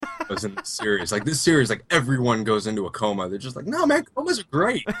comas in this series. Like this series, like everyone goes into a coma. They're just like, no, man, comas are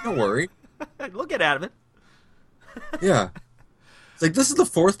great. Don't worry. We'll get out of it. Yeah. It's like this is the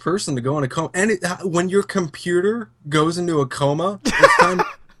fourth person to go in a coma. And when your computer goes into a coma, it's time to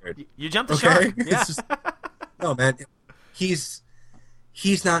upgrade. You jumped the shark. Yeah. It's just, no, man. He's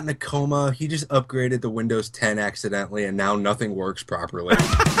not in a coma. He just upgraded the Windows 10 accidentally, and now nothing works properly.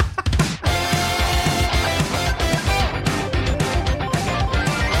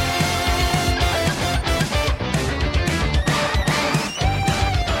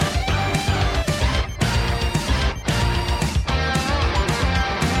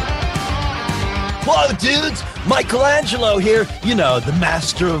 Whoa, dudes! Michelangelo here, you know, the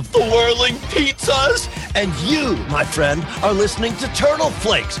master of the whirling pizzas. And you, my friend, are listening to Turtle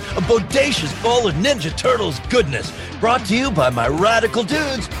Flakes, a bodacious bowl of Ninja Turtles goodness, brought to you by my radical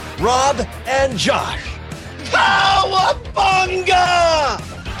dudes, Rob and Josh. Cowabunga!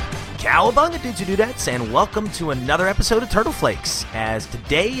 Cowabunga, dudes and dudettes, and welcome to another episode of Turtle Flakes. As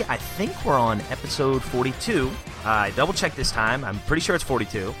today, I think we're on episode 42. I double-checked this time. I'm pretty sure it's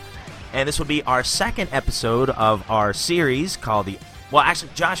 42. And this will be our second episode of our series called the... Well,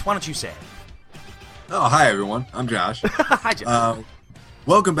 actually, Josh, why don't you say it? Oh, hi, everyone. I'm Josh. Hi, Josh.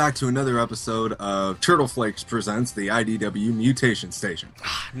 Welcome back to another episode of Turtle Flakes Presents the IDW Mutation Station.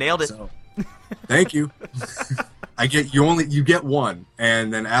 Nailed it. So, thank you. You get one,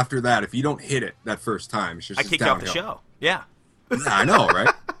 and then after that, if you don't hit it that first time, it's just I kick you off the downhill. show. Yeah. Yeah, I know, right?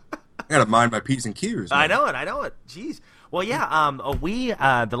 I gotta mind my P's and Q's. Man. I know it. Jeez. Well,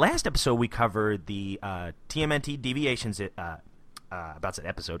 yeah. The last episode we covered the TMNT Deviations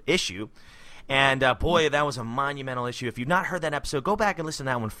issue, and boy, that was a monumental issue. If you've not heard that episode, go back and listen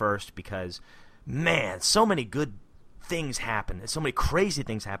to that one first because, man, so many good things happened. So many crazy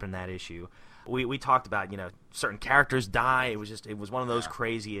things happened in that issue. We talked about certain characters die. It was one of those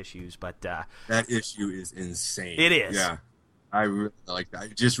crazy issues. But that issue is insane. It is. Yeah. I really like that. I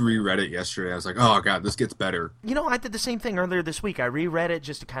just reread it yesterday. I was like, oh, God, this gets better. I did the same thing earlier this week. I reread it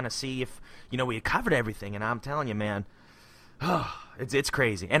just to kind of see if, we had covered everything. And I'm telling you, man, it's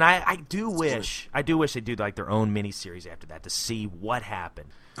crazy. And I do wish they do like their own miniseries after that to see what happened.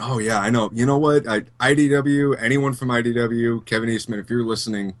 Oh, yeah, I know. You know what? IDW, anyone from IDW, Kevin Eastman, if you're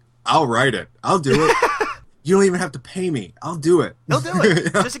listening, I'll write it. I'll do it. You don't even have to pay me. I'll do it. He'll do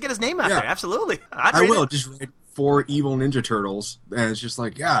it. Just to get his name out there. Absolutely. I will. Just write 4 evil Ninja Turtles, and it's just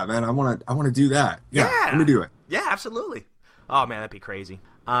like, yeah, man, I want to do that. Yeah, let me do it. Yeah, absolutely. Oh man, that'd be crazy.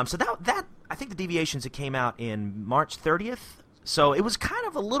 So that I think the Deviations, it came out in March 30th, so it was kind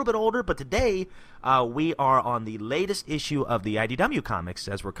of a little bit older. But today we are on the latest issue of the IDW comics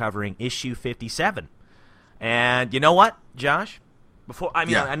as we're covering issue 57. And you know what, Josh? I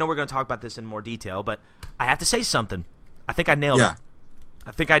know we're going to talk about this in more detail, but I have to say something. I think I nailed it.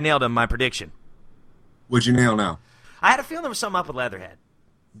 I think I nailed my prediction. What'd you nail now? I had a feeling there was something up with Leatherhead.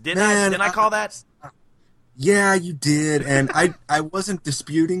 Didn't I call that? Yeah, you did, and I wasn't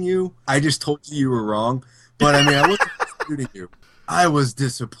disputing you. I just told you were wrong. But I wasn't disputing you. I was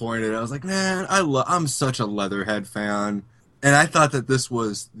disappointed. I was like, man, I'm such a Leatherhead fan, and I thought that this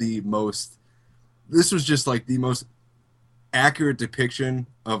was just like the most accurate depiction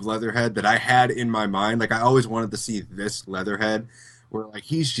of Leatherhead that I had in my mind. Like I always wanted to see this Leatherhead, where like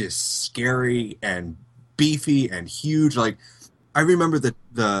he's just scary and beefy and huge. Like I remember the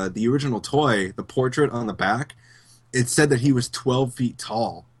original toy, the portrait on the back, it said that he was 12 feet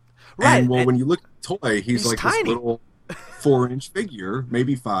tall. Right. And when you look at the toy, he's like tiny. This little 4-inch figure,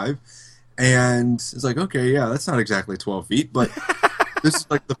 maybe 5. And it's like, okay, yeah, that's not exactly 12 feet, but this is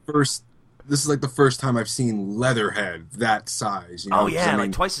like the first time I've seen Leatherhead that size. Oh yeah,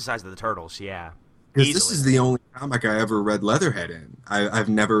 like twice the size of the Turtles. Yeah. Because this is the only comic I ever read Leatherhead in. I've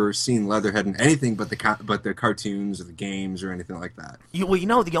never seen Leatherhead in anything but the cartoons or the games or anything like that.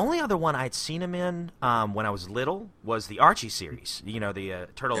 The only other one I'd seen him in when I was little was the Archie series. The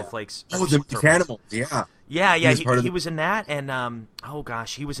Turtle Flakes. Oh, the Animals, yeah. Yeah. He was in that, and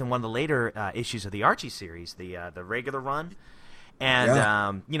he was in one of the later issues of the Archie series, the regular run.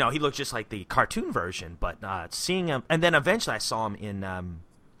 And he looked just like the cartoon version, but seeing him, and then eventually I saw him in.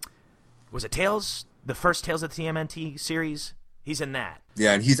 Was it Tales? The first Tales of the TMNT series? He's in that.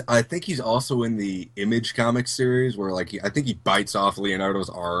 Yeah, and I think he's also in the Image Comics series where I think he bites off Leonardo's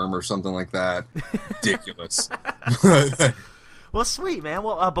arm or something like that. Ridiculous. Well, sweet, man.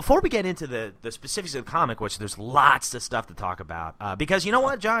 Well, before we get into the specifics of the comic, which there's lots of stuff to talk about, because you know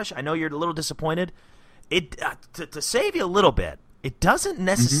what, Josh? I know you're a little disappointed. To save you a little bit, it doesn't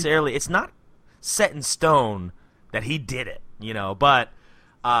necessarily, it's not set in stone that he did it, but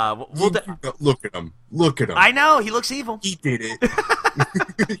Look at him. Look at him. I know, he looks evil. He did it.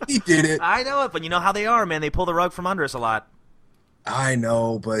 He did it. I know it, but you know how they are, man. They pull the rug from under us a lot. I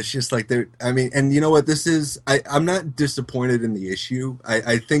know, but it's just like I mean, and you know what? This is. I'm not disappointed in the issue.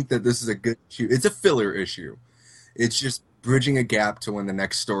 I think that this is a good issue. It's a filler issue. It's just bridging a gap to when the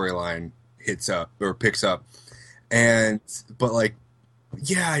next storyline hits up or picks up. But like,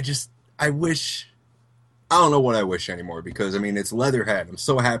 yeah, I wish. I don't know what I wish anymore because I mean it's Leatherhead. I'm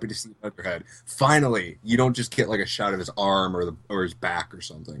so happy to see Leatherhead. Finally, you don't just get like a shot of his arm or his back or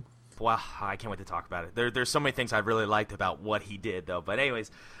something. Well, I can't wait to talk about it. There's so many things I really liked about what he did, though. But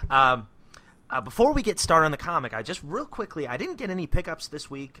anyways, before we get started on the comic, I just real quickly, I didn't get any pickups this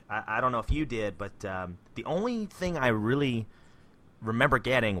week. I don't know if you did, but the only thing I really remember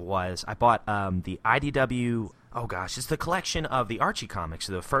getting was I bought the IDW. Oh gosh, it's the collection of the Archie comics.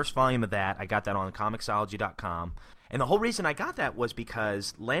 The first volume of that, I got that on Comixology.com. And the whole reason I got that was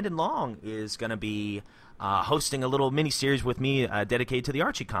because Landon Long is going to be hosting a little mini-series with me dedicated to the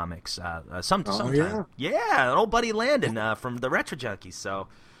Archie comics sometime. Yeah, an old buddy Landon from the Retro Junkies. So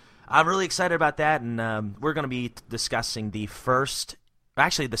I'm really excited about that, and we're going to be discussing the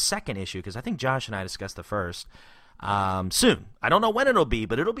second issue, because I think Josh and I discussed the first soon. I don't know when it'll be,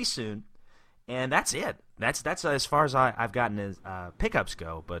 but it'll be soon. And that's it. That's as far as I've gotten as pickups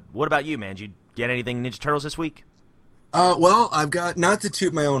go. But what about you, man? Did you get anything Ninja Turtles this week? Well, I've got, not to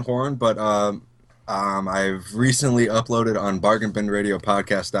toot my own horn, but I've recently uploaded on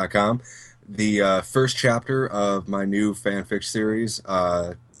BargainBinRadioPodcast.com the first chapter of my new fanfic series,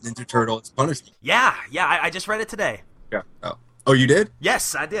 Ninja Turtles Punishment. Yeah, I just read it today. Yeah. Oh, you did?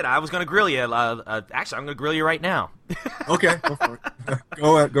 Yes, I did. I was going to grill you. Actually, I'm going to grill you right now. Okay, go for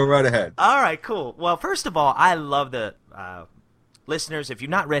it. Go right ahead. All right, cool. Well, first of all, I love the listeners. If you've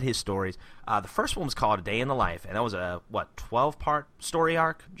not read his stories, the first one was called A Day in the Life, and that was a 12-part story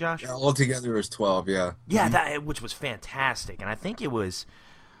arc, Josh? Yeah, altogether it was 12. Yeah. Yeah, which was fantastic, and I think it was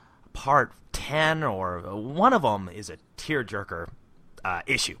part 10 or one of them is a tearjerker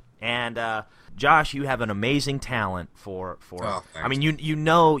issue. And Josh, you have an amazing talent for. I mean, you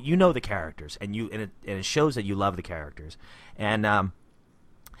know the characters, and it shows that you love the characters. And I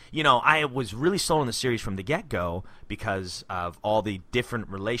was really sold on the series from the get-go because of all the different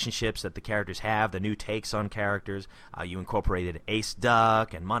relationships that the characters have, the new takes on characters. You incorporated Ace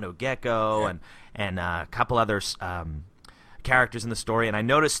Duck and Mondo Gecko and a couple other characters in the story. And I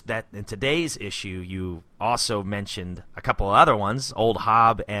noticed that in today's issue, you also mentioned a couple of other ones, Old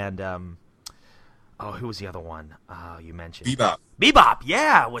Hob and who was the other one you mentioned? Bebop,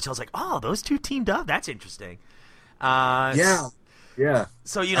 yeah. Which I was like, oh, those two teamed up. That's interesting. Yeah.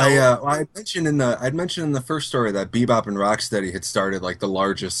 So I'd mentioned in the first story that Bebop and Rocksteady had started like the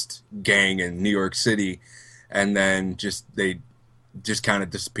largest gang in New York City, and then they kind of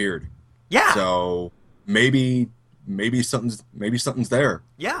disappeared. Yeah. So maybe something's there.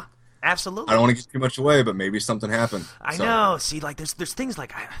 Yeah, absolutely. I don't want to give too much away, but maybe something happened. I know. See, like there's things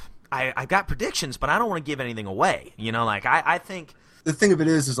like I got predictions, but I don't want to give anything away. Like I think. The thing of it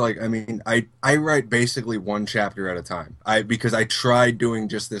is like, I mean, I write basically one chapter at a time. Because I tried doing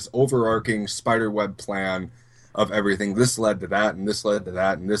just this overarching spiderweb plan of everything. This led to that, and this led to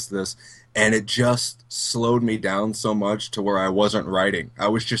that, and this, and it just slowed me down so much to where I wasn't writing. I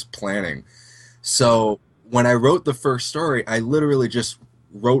was just planning. So when I wrote the first story, I literally just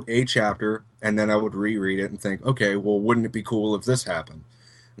wrote a chapter, and then I would reread it and think, okay, well, wouldn't it be cool if this happened?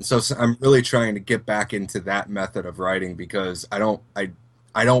 And so I'm really trying to get back into that method of writing because I don't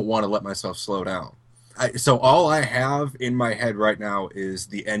want to let myself slow down. So all I have in my head right now is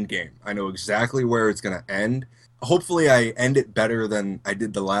the end game. I know exactly where it's going to end. Hopefully I end it better than I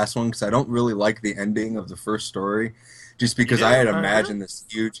did the last one because I don't really like the ending of the first story just because I had imagined this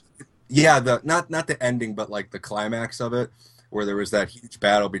huge... Yeah, not the ending, but like the climax of it, where there was that huge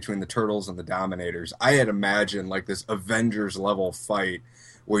battle between the Turtles and the Dominators. I had imagined like this Avengers-level fight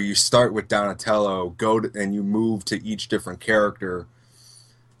where you start with Donatello, and you move to each different character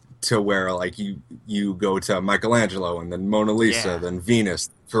to where like you go to Michelangelo and then Mona Lisa, then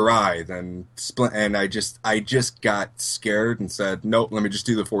Venus, Farai, then and I just got scared and said, nope, let me just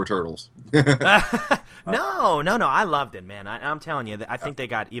do the 4 Turtles. No, I loved it, man. I'm telling you, I think they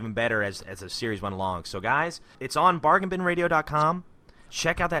got even better as the series went along. So guys, it's on BargainBinRadio.com.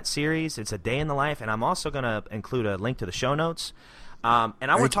 Check out that series. It's A Day in the Life, and I'm also going to include a link to the show notes. And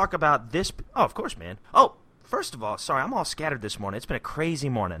I want to talk about this. Oh, of course, man. Oh, first of all, sorry, I'm all scattered this morning. It's been a crazy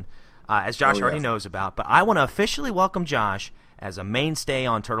morning, as Josh already knows about. But I want to officially welcome Josh as a mainstay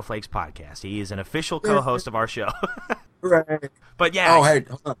on Turtle Flakes podcast. He is an official co-host of our show. Right. But yeah. Oh, hey,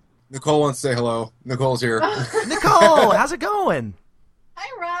 hold on. Nicole wants to say hello. Nicole's here. Nicole, how's it going?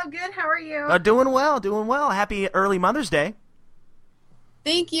 Hi, Rob. Good. How are you? Doing well, doing well. Happy early Mother's Day.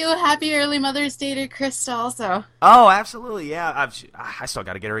 Thank you. Happy early Mother's Day to Krista also. Oh, absolutely, yeah. I still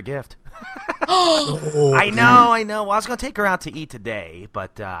got to get her a gift. Oh, I know. Well, I was going to take her out to eat today,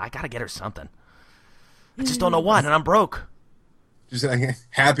 but I got to get her something. I just don't know what, and I'm broke. Just like,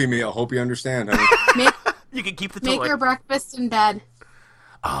 Happy Meal. Hope you understand, honey. You can keep the toy. Make her breakfast in bed.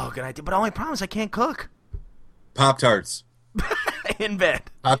 Oh, good idea. But only problem is I can't cook. Pop-Tarts. In bed.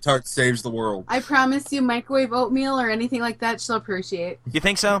 Pop-Tarts saves the world. I promise you, microwave oatmeal or anything like that, she'll appreciate. You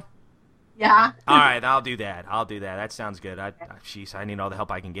think so? Yeah. All right, I'll do that. That sounds good. Jeez, I need all the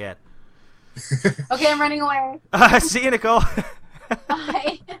help I can get. Okay, I'm running away. See you, Nicole.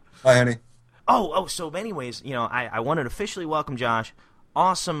 Bye. Bye, honey. So anyways, I wanted to officially welcome Josh.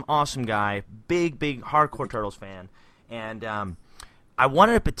 Awesome guy. Big, hardcore Turtles fan. And I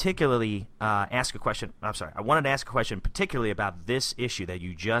wanted to particularly ask a question. I'm sorry. I wanted to ask a question particularly about this issue that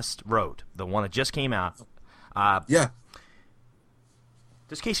you just wrote, the one that just came out. Yeah.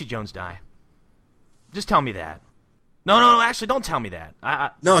 Does Casey Jones die? Just tell me that. No, actually, don't tell me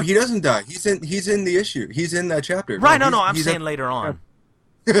that. No, he doesn't die. He's in the issue. He's in that chapter. Right, no, I'm saying later on.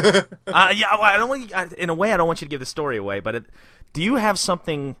 Yeah, well, I don't want in a way, I don't want you to give the story away, but do you have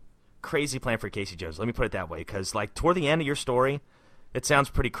something crazy planned for Casey Jones? Let me put it that way, because toward the end of your story, it sounds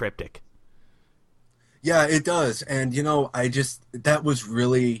pretty cryptic. Yeah, it does. And, that was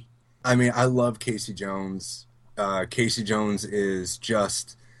really, I love Casey Jones. Casey Jones is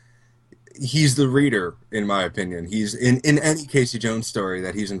just, he's the reader, in my opinion. He's in any Casey Jones story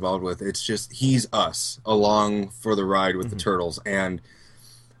that he's involved with, it's just, he's us along for the ride with the Turtles. And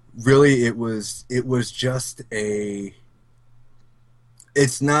really, it was just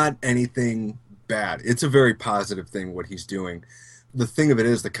it's not anything bad. It's a very positive thing, what he's doing. The thing of it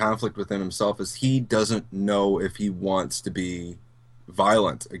is, the conflict within himself is he doesn't know if he wants to be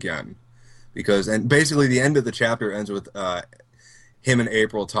violent again. And basically the end of the chapter ends with him and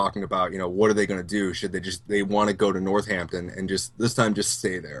April talking about, what are they going to do? Should they want to go to Northampton and this time just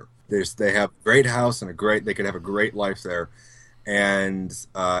stay there? They have a great house and they could have a great life there. And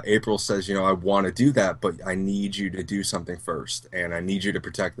April says, I want to do that, but I need you to do something first, and I need you to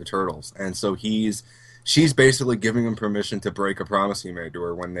protect the Turtles. And so she's basically giving him permission to break a promise he made to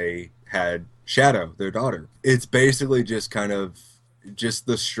her when they had Shadow, their daughter. It's basically just kind of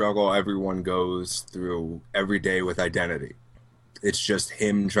the struggle everyone goes through every day with identity. It's just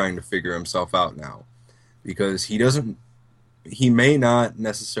him trying to figure himself out now, because he may not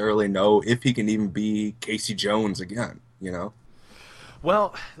necessarily know if he can even be Casey Jones again,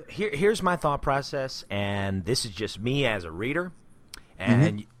 Well, here's my thought process, and this is just me as a reader.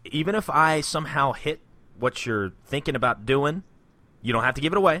 And even if I somehow hit what you're thinking about doing, you don't have to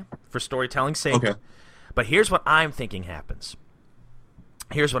give it away for storytelling's sake. Okay. But here's what I'm thinking happens.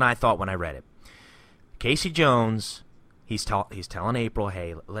 Here's what I thought when I read it. Casey Jones, he's telling April,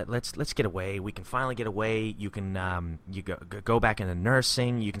 hey, let's get away. We can finally get away. You can go back into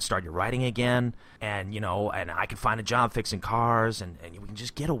nursing. You can start your writing again, and and I can find a job fixing cars, and we can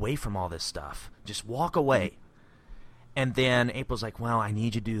just get away from all this stuff. Just walk away. And then April's like, well, I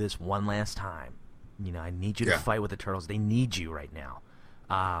need you to do this one last time. I need you to fight with the Turtles. They need you right now.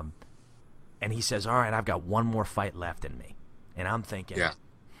 And he says, all right, I've got one more fight left in me. And I'm thinking,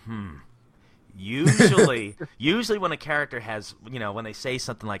 Usually when a character has, when they say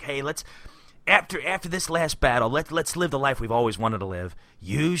something like, hey, let's after this last battle, let's live the life we've always wanted to live,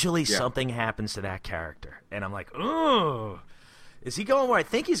 usually something happens to that character. And I'm like, oh, is he going where I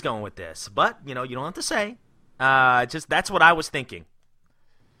think he's going with this? But, you don't have to say. Just that's what I was thinking.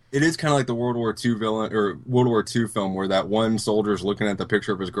 It is kind of like the World War II villain or World War II film where that one soldier's looking at the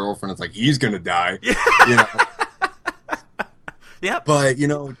picture of his girlfriend. It's like, he's going to die. Yep. But,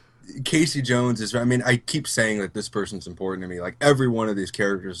 Casey Jones is, I keep saying that this person's important to me. Like, every one of these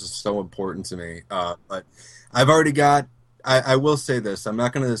characters is so important to me. But I've already got, I will say this, I'm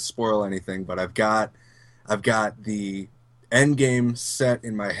not going to spoil anything, but I've got the end game set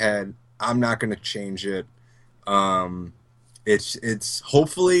in my head. I'm not going to change it. I'm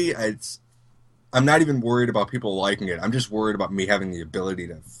not even worried about people liking it. I'm just worried about me having the ability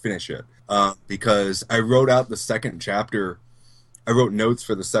to finish it. Because I wrote out the second chapter. I wrote notes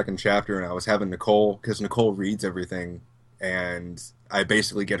for the second chapter, and I was having Nicole, because Nicole reads everything, and I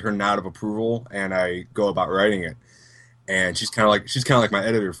basically get her nod of approval, and I go about writing it. And she's kind of like my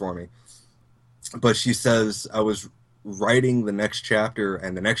editor for me. But she says I was writing the next chapter,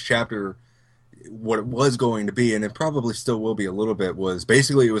 and the next chapter, what it was going to be, and it probably still will be a little bit, was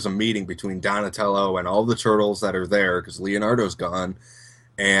basically it was a meeting between Donatello and all the Turtles that are there, because Leonardo's gone,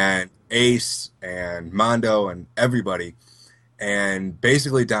 and Ace and Mondo and everybody. And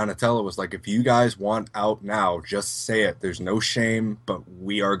basically Donatello was like, if you guys want out now, just say it. There's no shame, but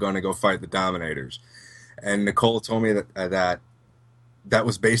we are going to go fight the Dominators. And Nicole told me that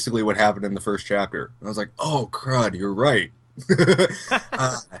was basically what happened in the first chapter. And I was like, oh, crud, you're right.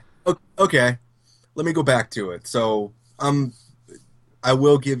 Okay, let me go back to it. So I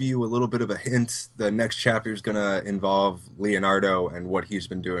will give you a little bit of a hint. The next chapter is going to involve Leonardo and what he's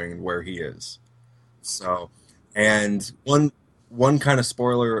been doing and where he is. So, and one kind of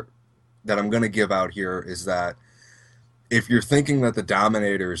spoiler that I'm going to give out here is that if you're thinking that the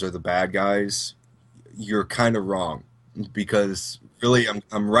Dominators are the bad guys, you're kind of wrong, because really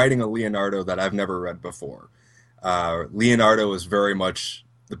I'm writing a Leonardo that I've never read before. Leonardo is very much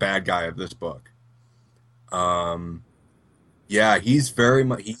the bad guy of this book. Yeah, he's very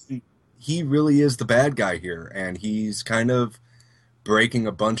much he really is the bad guy here, and he's kind of breaking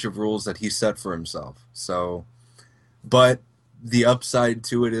a bunch of rules that he set for himself. So, but the upside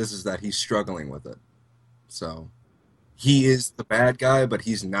to it is that he's struggling with it. So, he is the bad guy, but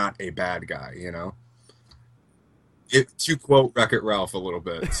he's not a bad guy, you know? To quote Wreck-It Ralph a little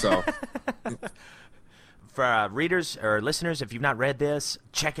bit, so... For readers or listeners, if you've not read this,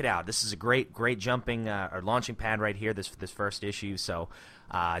 check it out. This is a great jumping or launching pad right here, this first issue. So,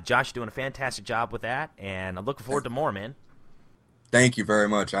 Josh doing a fantastic job with that, and I'm looking forward to more, man. Thank you very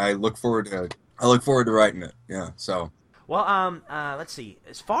much. I look forward to writing it. Yeah, so... Well, let's see.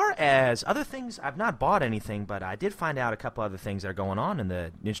 As far as other things, I've not bought anything, but I did find out a couple other things that are going on in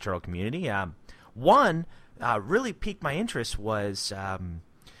the Ninja Turtle community. One really piqued my interest was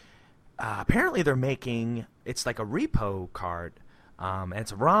apparently they're making, it's like a repo card, and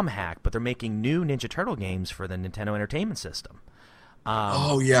it's a ROM hack, but they're making new Ninja Turtle games for the Nintendo Entertainment System.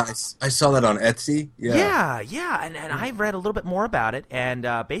 Oh, yeah, I saw that on Etsy. Yeah, and I read a little bit more about it, and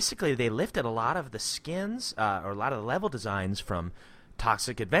basically they lifted a lot of the skins or a lot of the level designs from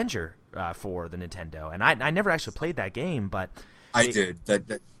Toxic Avenger for the Nintendo, and I never actually played that game, but... I did.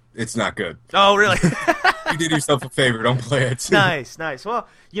 That it's not good. Oh, really? You did yourself a favor. Don't play it. Nice. Well,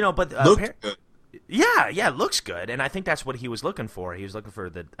 but... Looks good. Yeah, it looks good, and I think that's what he was looking for. He was looking for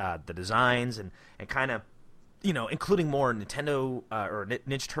the designs and kind of... including more Nintendo or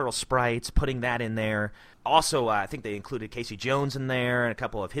Ninja Turtle sprites, putting that in there. Also, I think they included Casey Jones in there and a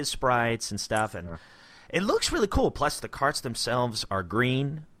couple of his sprites and stuff. And it looks really cool. Plus, the carts themselves are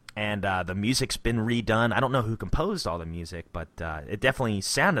green, and the music's been redone. I don't know who composed all the music, but it definitely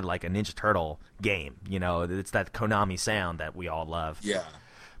sounded like a Ninja Turtle game. It's that Konami sound that we all love. Yeah.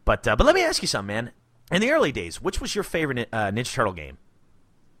 But let me ask you something, man. In the early days, which was your favorite Ninja Turtle game?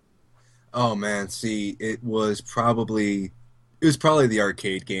 Oh man, see, it was probably the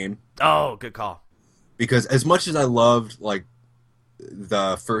arcade game. Oh, good call. Because as much as I loved like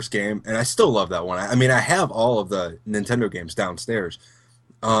the first game, and I still love that one. I mean, I have all of the Nintendo games downstairs.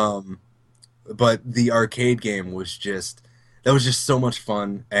 But the arcade game was just so much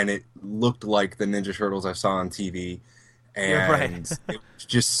fun, and it looked like the Ninja Turtles I saw on TV, and You're right. it was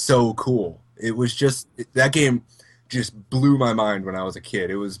just so cool. It was just that game just blew my mind when I was a kid.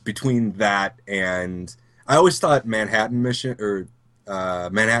 It was between that and I always thought Manhattan Mission or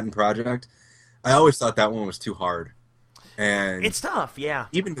Manhattan Project. I always thought that one was too hard, and It's tough, yeah.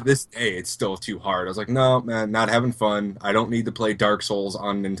 even to this day, it's still too hard. I was like, no, man, not having fun. I don't need to play Dark Souls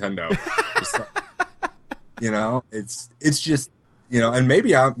on Nintendo. It's just, and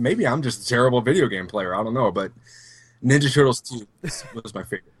maybe I'm just a terrible video game player. I don't know, but Ninja Turtles 2 was my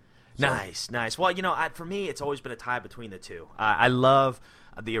favorite. So. Nice. Well, for me, it's always been a tie between the two. I love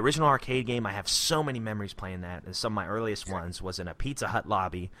the original arcade game. I have so many memories playing that, and some of my earliest ones was in a Pizza Hut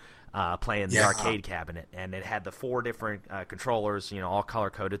lobby playing the arcade cabinet, and it had the 4 different controllers, all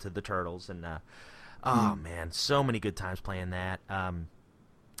color-coded to the Turtles, and man, so many good times playing that. And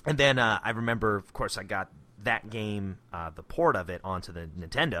then I remember, of course, I got that game, the port of it, onto the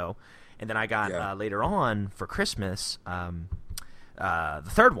Nintendo, and then I got later on for Christmas the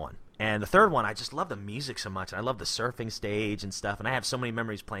third one. And the third one, I just love the music so much. And I love the surfing stage and stuff. And I have so many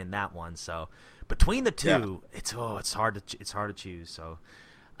memories playing that one. So between the two, it's hard to choose. So,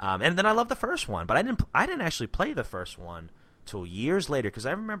 and then I love the first one, but I didn't actually play the first one till years later because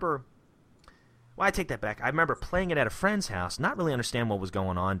I remember. Well, I take that back. I remember playing it at a friend's house, not really understand what was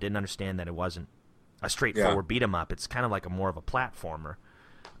going on. Didn't understand that it wasn't a straightforward beat 'em up. It's kind of like more of a platformer.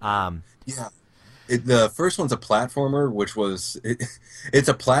 The first one's a platformer, which was it's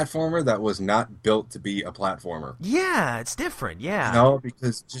a platformer that was not built to be a platformer. Yeah, it's different. Yeah,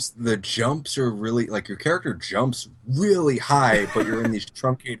 because just the jumps are really like your character jumps really high, but you're in these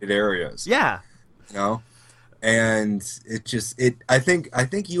truncated areas. Yeah, And I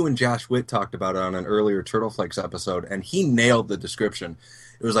think you and Josh Witt talked about it on an earlier Turtle Flakes episode, and he nailed the description.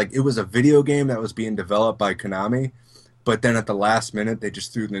 It was like it was a video game that was being developed by Konami, but then at the last minute they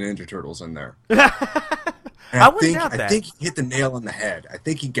just threw the Ninja Turtles in there. And I wouldn't doubt that. I think he hit the nail on the head. I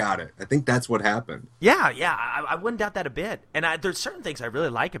think he got it. I think that's what happened. Yeah, I wouldn't doubt that a bit. And there's certain things I really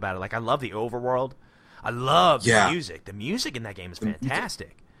like about it. Like I love the overworld. I love the music. The music in that game is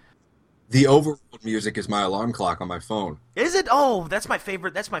fantastic. The overworld music is my alarm clock on my phone. Is it? Oh, that's my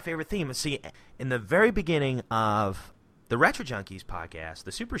favorite. That's my favorite theme. See, in the very beginning of the Retro Junkies podcast,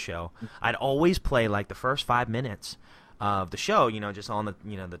 the Super Show, I'd always play like the first 5 minutes of the show, just on the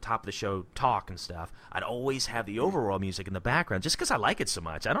the top of the show talk and stuff. I'd always have the overworld music in the background just because I like it so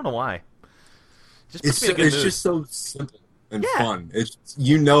much. I don't know why. It's just so simple and fun. It's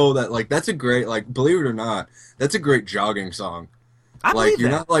that like that's a great, like, believe it or not, that's a great jogging song. I like believe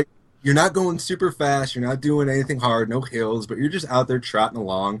that. You're not going super fast, you're not doing anything hard, no hills, but you're just out there trotting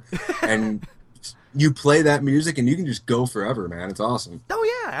along and you play that music and you can just go forever, man. It's awesome. Oh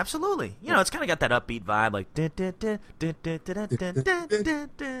yeah, absolutely. It's kind of got that upbeat vibe, like.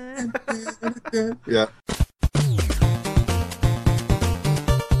 Yeah.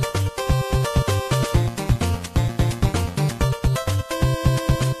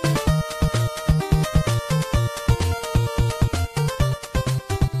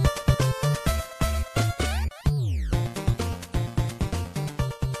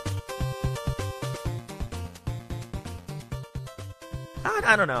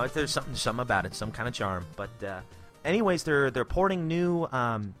 I don't know. There's something about it, some kind of charm. But anyways, they're porting new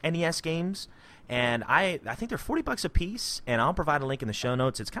NES games, and I think they're $40 a piece. And I'll provide a link in the show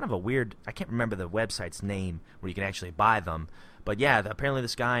notes. It's kind of a weird. I can't remember the website's name where you can actually buy them. But yeah, apparently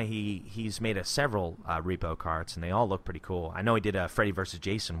this guy he's made several repo carts, and they all look pretty cool. I know he did a Freddy vs.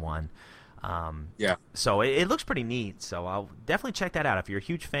 Jason one. Yeah. So it looks pretty neat. So I'll definitely check that out if you're a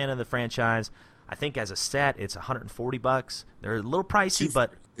huge fan of the franchise. I think as a set, it's $140. They're a little pricey,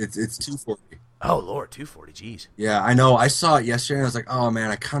 but it's $240. Oh Lord, $240. Geez. Yeah, I know. I saw it yesterday, and I was like, oh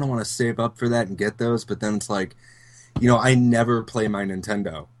man, I kind of want to save up for that and get those. But then it's like, I never play my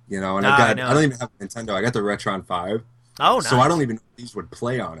Nintendo. And I don't even have a Nintendo. I got the Retron 5. Oh, nice. So I don't even know if these would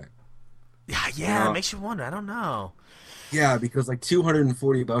play on it. Yeah, it makes you wonder. I don't know. Yeah, because like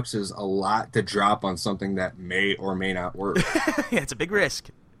 $240 is a lot to drop on something that may or may not work. Yeah, it's a big risk.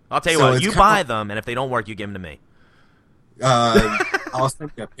 I'll tell you what, you buy them, and if they don't work, you give them to me. I'll send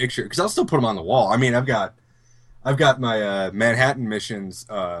you a picture, because I'll still put them on the wall. I mean, I've got my Manhattan Missions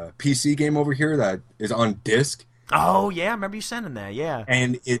PC game over here that is on disc. Oh yeah, I remember you sending that. Yeah,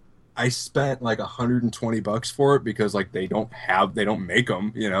 and I spent like $120 for it because like they don't make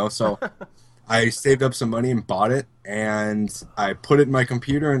them, So I saved up some money and bought it, and I put it in my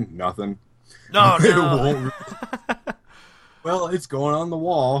computer, and nothing. No. It won't. Well, it's going on the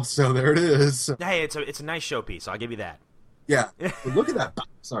wall, so there it is. Hey, it's a nice showpiece. I'll give you that. Yeah, but look at that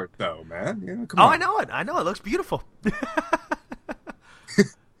box art, though, man. Come on. I know it. It looks beautiful.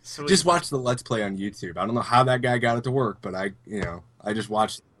 Just watch the Let's Play on YouTube. I don't know how that guy got it to work, but I just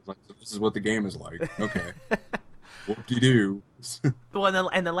watched it. I was like, this is what the game is like. Okay. Whoop-de-doo. Well,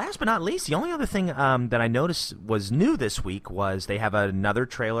 and the last but not least, the only other thing that I noticed was new this week was they have another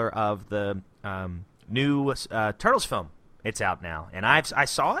trailer of the new Turtles film. It's out now, and I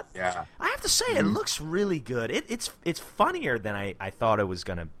saw it. Yeah. I have to say, it looks really good. It's funnier than I thought it was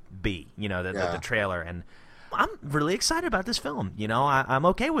gonna be. The trailer, and I'm really excited about this film. I'm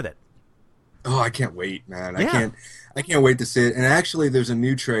okay with it. Oh, I can't wait, man! Yeah. I can't wait to see it. And actually, there's a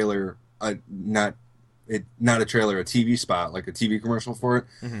new trailer. Not a trailer, a TV spot, like a TV commercial for it.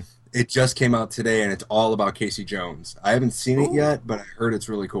 Mm-hmm. It just came out today, and it's all about Casey Jones. I haven't seen it yet, but I heard it's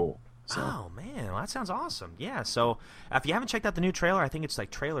really cool. So. Oh man, well, that sounds awesome. Yeah, so if you haven't checked out the new trailer, I think it's like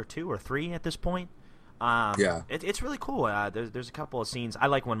trailer 2 or 3 at this point. It's really cool. There's a couple of scenes. I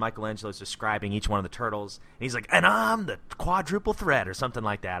like when Michelangelo's describing each one of the turtles, and he's like, "And I'm the quadruple threat," or something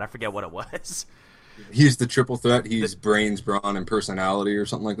like that. I forget what it was. He's the triple threat. He's brains, brawn, and personality, or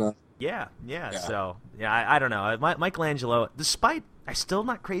something like that. Yeah. So I don't know. Michelangelo, despite I'm still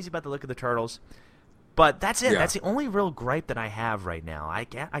not crazy about the look of the turtles. But that's it. Yeah. That's the only real gripe that I have right now. I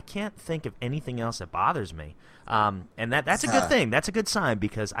can't think of anything else that bothers me. And that's a good thing. That's a good sign,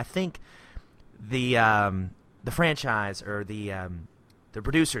 because I think the franchise or the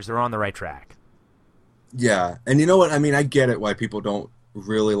producers are on the right track. Yeah, and you know what? I mean, I get it why people don't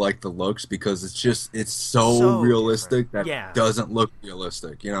really like the looks, because it's so realistic different. That it doesn't look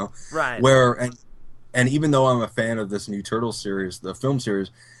realistic. Right. And even though I'm a fan of this new Turtles series, the film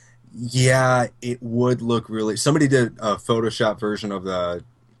series. Yeah, it would look really. Somebody did a Photoshop version of the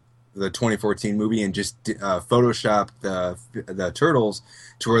the 2014 movie and just photoshopped the turtles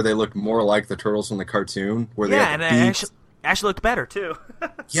to where they looked more like the turtles from the cartoon, where they Yeah, had and the it beaks. actually looked better too.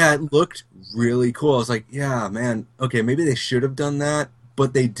 Yeah, it looked really cool. I was like, yeah, man, okay, maybe they should have done that,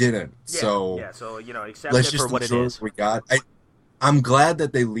 but they didn't. So So accept let's it for just what it enjoy is. what we got. I'm glad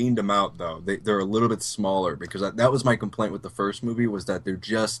that they leaned them out though. They're a little bit smaller because that was my complaint with the first movie was that they're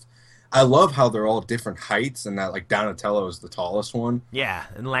just. I love how they're all different heights and that like Donatello is the tallest one. Yeah,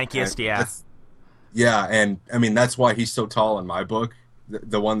 and And lankiest. Yeah, yeah, and I mean that's why he's so tall in my book,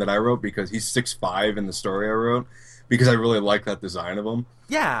 the one that I wrote, because he's 6'5" in the story I wrote, because I really like that design of him.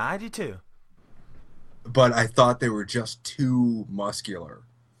 yeah, I do too. But I thought they were just too muscular,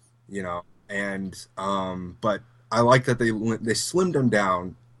 and but I like that they slimmed them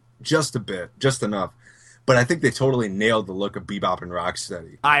down just a bit, just enough. But I think they totally nailed the look of Bebop and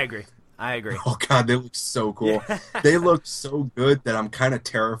Rocksteady. I agree. Oh god, they look so cool. Yeah. They look so good that I'm kind of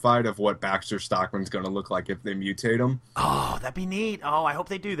terrified of what Baxter Stockman's going to look like if they mutate him. Oh, that'd be neat. Oh, I hope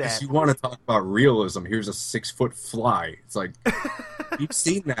they do that. If you want to talk about realism, here's a 6-foot fly. It's like you've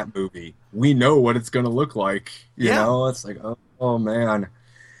seen that movie. We know what it's going to look like. You know, it's like oh man,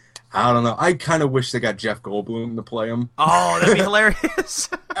 I don't know. I kind of wish they got Jeff Goldblum to play him. Oh, that'd be hilarious.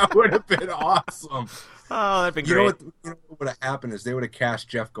 That would have been awesome. Oh, that'd be You great. know what would have happened is they would have cast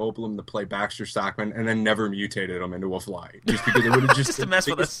Jeff Goldblum to play Baxter Stockman and then never mutated him into a fly. Just because it would have just Just to mess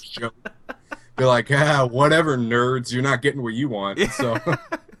with us. Joke. Be like, whatever, nerds, you're not getting what you want. So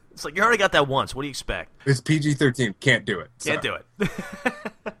It's like you already got that once. What do you expect? it's PG-13. Can't do it. Can't do it.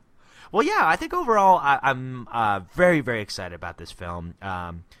 Well, yeah, I think overall I'm very, very excited about this film.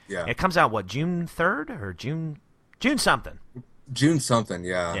 Yeah. It comes out, June 3rd or June something. June something,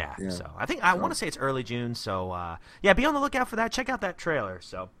 yeah. Yeah, so I think I want to say it's early June. So yeah, be on the lookout for that. Check out that trailer.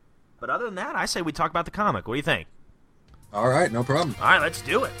 So, but other than that, I say we talk about the comic. What do you think? All right, no problem. All right, let's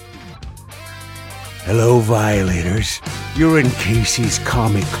do it. Hello, Violators. You're in Casey's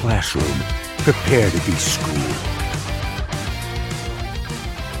comic classroom. Prepare to be schooled.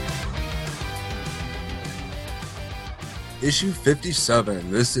 Issue 57.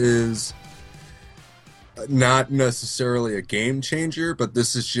 This is not necessarily a game changer, but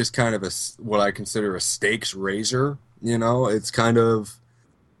this is just kind of what I consider a stakes raiser. It's kind of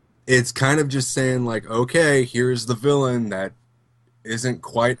just saying like, okay, here's the villain that isn't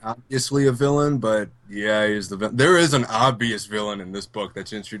quite obviously a villain, but yeah, he's the villain. There is an obvious villain in this book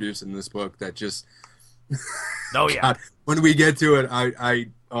that's introduced in this book that just. Oh yeah. God, when we get to it, I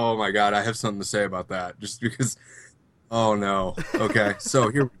oh my god, I have something to say about that. Just because. Oh no. Okay, so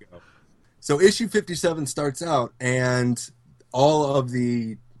here we go. So issue 57 starts out, and all of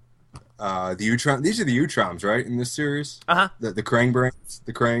the Utrom. These are the Utroms, right? In this series, the Krang brains,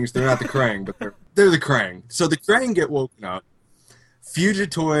 the Krangs. They're not the Krang, but they're the Krang. So the Krang get woken up.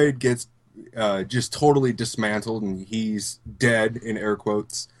 Fugitoid gets just totally dismantled, and he's dead in air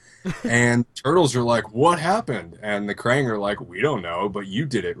quotes. And Turtles are like, "What happened?" And the Krang are like, "We don't know, but you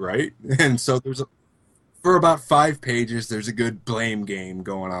did it, right?" And so for about 5 pages, there's a good blame game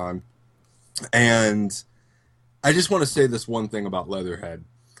going on. And I just want to say this one thing about Leatherhead.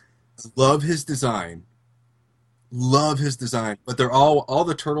 Love his design. But they're all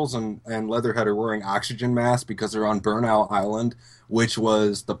the Turtles and Leatherhead are wearing oxygen masks because they're on Burnout Island, which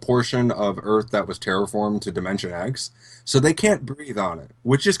was the portion of Earth that was terraformed to Dimension X. So they can't breathe on it,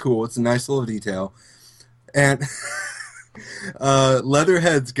 which is cool. It's a nice little detail. And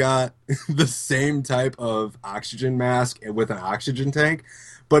Leatherhead's got the same type of oxygen mask with an oxygen tank,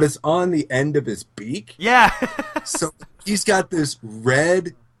 but it's on the end of his beak. Yeah. So he's got this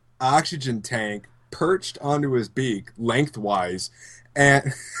red oxygen tank perched onto his beak lengthwise,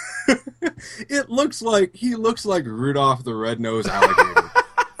 and he looks like Rudolph the Red-Nosed Alligator.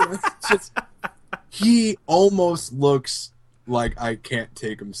 He almost looks like I can't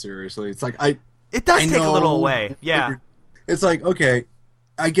take him seriously. It's like It does I take a know, little away. Yeah. It's like, okay,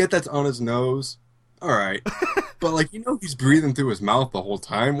 I get that's on his nose. All right. But like, he's breathing through his mouth the whole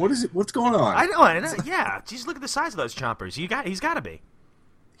time. What's going on? I know. Yeah. Just look at the size of those chompers. He's got to be.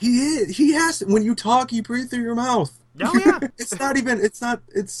 He has to. When you talk, you breathe through your mouth. Oh yeah. It's not even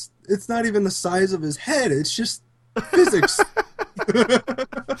the size of his head. It's just physics.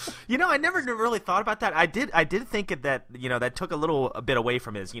 I never really thought about that. I did think that that took a bit away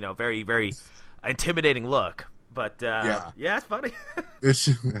from his very, very intimidating look. But yeah, it's funny. It's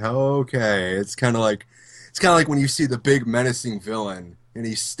okay. It's kind of like when you see the big menacing villain and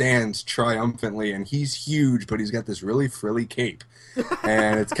he stands triumphantly and he's huge, but he's got this really frilly cape,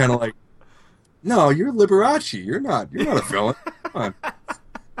 and it's kind of like, no, you're Liberace. You're not a villain. Come on.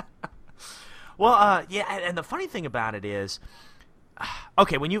 Well, yeah, and the funny thing about it is,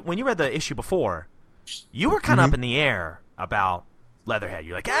 okay, when you read the issue before, you were kind of up in the air about Leatherhead.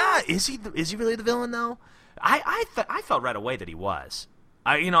 You're like, is he really the villain though? I felt right away that he was.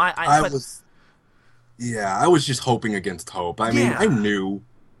 I was just hoping against hope. I mean,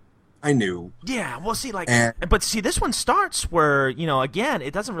 I knew. Yeah, well, see, but see, this one starts where, again,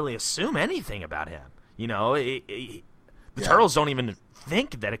 it doesn't really assume anything about him. The Turtles don't even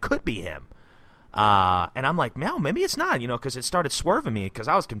think that it could be him. And I'm like, no, maybe it's not, because it started swerving me, because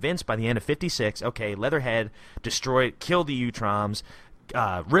I was convinced by the end of 56, okay, Leatherhead killed the Utroms,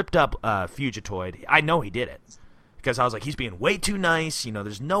 ripped up Fugitoid. I know he did it, because I was like, he's being way too nice.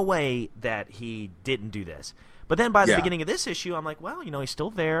 There's no way that he didn't do this. But then by the beginning of this issue, I'm like, well, he's still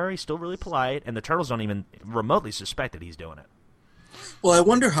there. He's still really polite. And the Turtles don't even remotely suspect that he's doing it. Well, I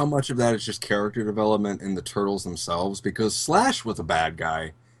wonder how much of that is just character development in the Turtles themselves, because Slash was a bad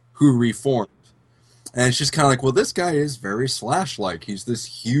guy who reformed. And it's just kind of like, well, this guy is very Slash-like. He's this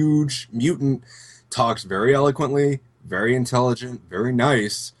huge mutant, talks very eloquently, very intelligent, very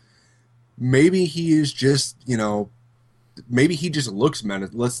nice. Maybe he is just, maybe he just looks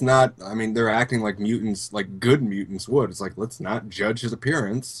menacing. Let's not, they're acting like mutants, like good mutants would. It's like, let's not judge his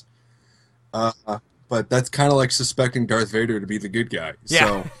appearance. But that's kind of like suspecting Darth Vader to be the good guy. Yeah.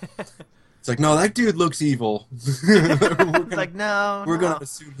 So it's like, no, that dude looks evil. We're going to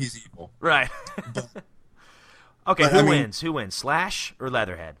assume he's evil. Right. Okay, who wins? Who wins, Slash or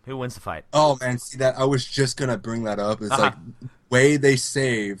Leatherhead? Who wins the fight? Oh, man, see that? I was just going to bring that up. It's like, the way they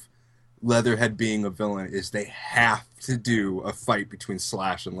save Leatherhead being a villain is they have to do a fight between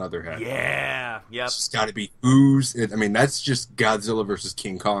Slash and Leatherhead. Yeah, yep. It's got to be that's just Godzilla versus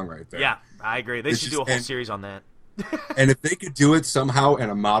King Kong right there. Yeah, I agree. They should do a whole series on that. And if they could do it somehow in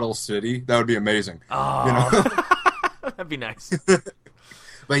a model city, that would be amazing. Oh, that'd be nice.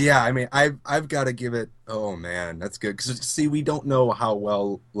 But yeah, I've got to give it. Oh man, that's good. Because see, we don't know how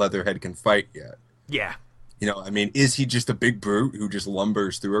well Leatherhead can fight yet. Yeah. Is he just a big brute who just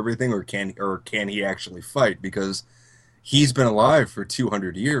lumbers through everything, or can he actually fight? Because he's been alive for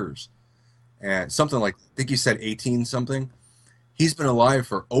 200 years, and something like, I think you said 18 something. He's been alive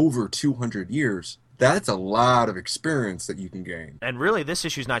for over 200 years. That's a lot of experience that you can gain. And really, this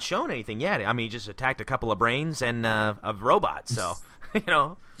issue's not showing anything yet. He just attacked a couple of brains and of robots, so,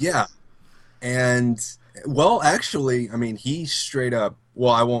 Yeah. And, well, actually, he straight up,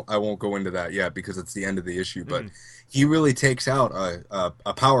 well, I won't go into that yet because it's the end of the issue, but he really takes out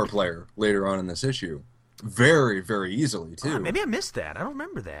a power player later on in this issue. Very, very easily, too. Maybe I missed that. I don't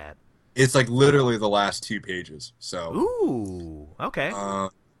remember that. It's like literally the last 2 pages, so. Ooh, okay.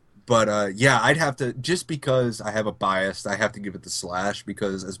 But yeah, I'd have to, just because I have a bias, I have to give it to Slash,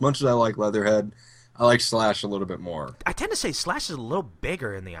 because as much as I like Leatherhead, I like Slash a little bit more. I tend to say Slash is a little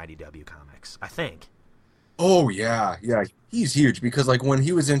bigger in the IDW comics, I think. Oh, yeah. He's huge, because like when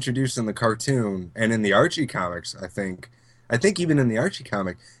he was introduced in the cartoon and in the Archie comics, I think even in the Archie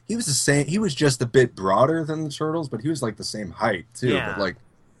comic, he was the same. He was just a bit broader than the Turtles, but he was like the same height too. Yeah. But like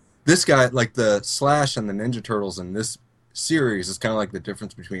this guy, like the Slash and the Ninja Turtles in this series is kind of like the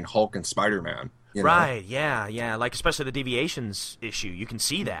difference between Hulk and Spider-Man. Right, yeah. Like especially the Deviations issue, you can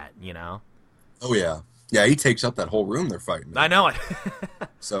see that, Oh, yeah. Yeah, he takes up that whole room they're fighting in. I know it.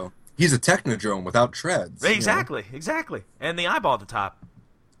 So, he's a Technodrome without treads. Exactly. And the eyeball at the top.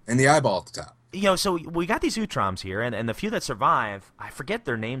 So we got these Utroms here, and the few that survive, I forget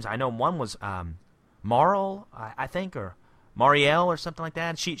their names. I know one was Marl, I think, or Marielle or something like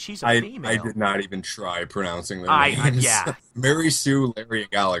that. She's a female. I did not even try pronouncing their names. Yeah. Mary Sue, Larry,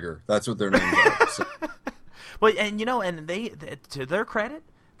 and Gallagher. That's what their names are. So. Well, and and they, to their credit,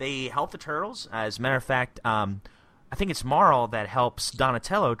 they help the Turtles. As a matter of fact, I think it's Marl that helps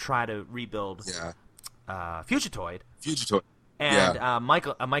Donatello try to rebuild Fugitoid. And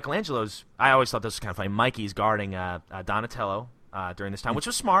Michelangelo's, I always thought this was kind of funny, Mikey's guarding Donatello during this time, which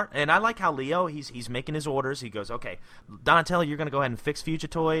was smart. And I like how Leo, he's making his orders. He goes, okay, Donatello, you're going to go ahead and fix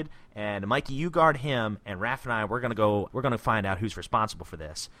Fugitoid, and Mikey, you guard him, and Raph and I, we're going to find out who's responsible for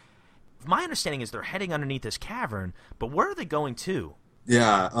this. My understanding is they're heading underneath this cavern, but where are they going to?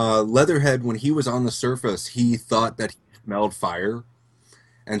 Yeah, Leatherhead, when he was on the surface, he thought that he smelled fire.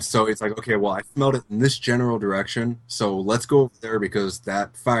 And so it's like, okay, well, I smelled it in this general direction, so let's go over there because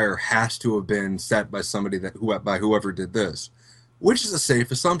that fire has to have been set by somebody by whoever did this, which is a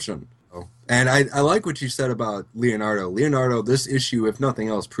safe assumption. And I like what you said about Leonardo. Leonardo, this issue, if nothing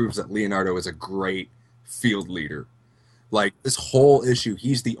else, proves that Leonardo is a great field leader. Like, this whole issue,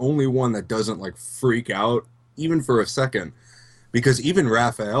 he's the only one that doesn't, like, freak out, even for a second. Because even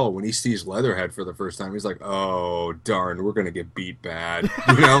Raphael, when he sees Leatherhead for the first time, he's like, oh, darn, we're going to get beat bad,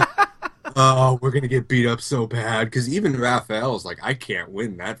 Oh, we're gonna get beat up so bad because even Raphael's like, I can't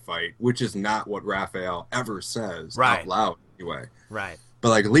win that fight, which is not what Raphael ever says Right. out loud anyway. Right. But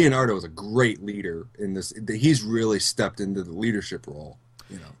like Leonardo is a great leader in this. He's really stepped into the leadership role,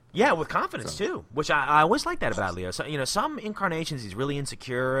 you know. Yeah, with confidence too, which I always like that about Leo. So, you know, some incarnations he's really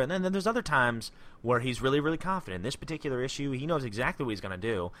insecure, and then there's other times where he's really, really confident. In this particular issue, he knows exactly what he's going to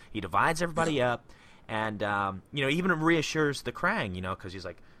do. He divides everybody up, and you know, even reassures the Krang, you know, because he's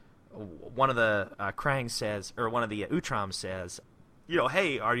like, one of the Krang says, or one of the Utroms says, you know,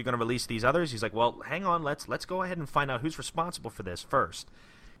 hey, are you going to release these others? He's like, well, hang on, let's go ahead and find out who's responsible for this first.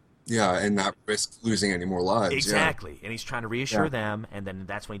 Yeah, and not risk losing any more lives. Exactly, and he's trying to reassure them, and then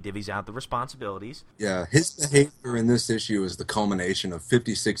that's when he divvies out the responsibilities. Yeah, his behavior in this issue is the culmination of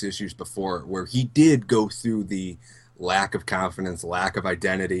 56 issues before it, where he did go through the lack of confidence, lack of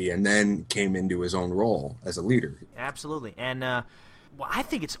identity, and then came into his own role as a leader. Absolutely, and well, I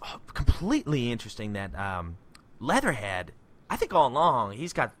think it's completely interesting that Leatherhead, I think all along,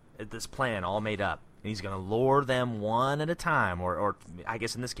 he's got this plan all made up. And he's going to lure them one at a time, or I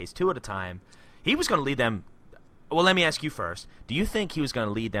guess in this case, two at a time. He was going to lead them. Well, let me ask you first. Do you think he was going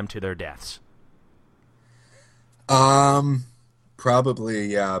to lead them to their deaths? Probably,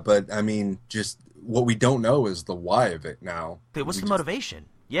 yeah. But, I mean, just what we don't know is the why of it now. What's the motivation?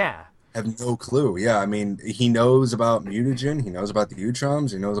 Yeah. Have no clue. Yeah, I mean, he knows about mutagen. He knows about the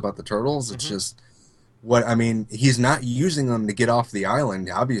Utroms. He knows about the turtles. It's just... What I mean, he's not using them to get off the island.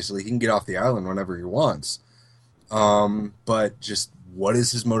 Obviously, he can get off the island whenever he wants. But just what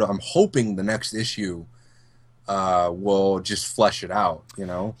is his motive? I'm hoping the next issue will just flesh it out, you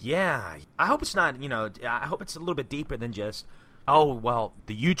know? Yeah. I hope it's not, you know, I hope it's a little bit deeper than just, oh, well,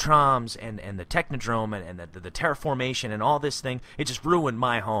 the Utroms and the Technodrome and the terraformation and all this thing, it just ruined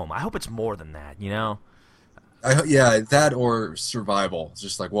my home. I hope it's more than that, you know? Yeah, that or survival. It's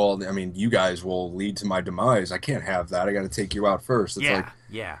just like, well, I mean, you guys will lead to my demise. I can't have that. I got to take you out first. It's like,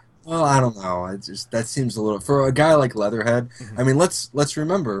 yeah. Well, I don't know. It just that seems a little for a guy like Leatherhead. I mean, let's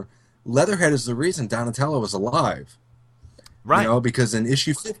remember, Leatherhead is the reason Donatello is alive. Right. You know, because in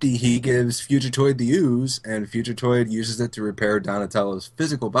issue 50, he gives Fugitoid the ooze, and Fugitoid uses it to repair Donatello's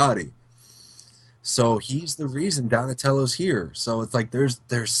physical body. So he's the reason Donatello's here. So it's like there's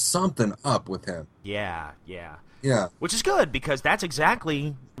something up with him. Yeah. Yeah. Which is good, because that's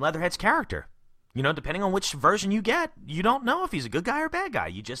exactly Leatherhead's character. You know, depending on which version you get, you don't know if he's a good guy or a bad guy.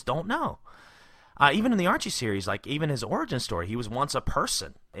 You just don't know. Even in the Archie series, like even his origin story, he was once a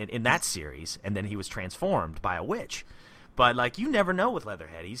person in that series, and then he was transformed by a witch. But like you never know with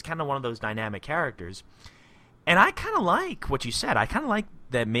Leatherhead. He's kind of one of those dynamic characters. And I kind of like what you said. I kind of like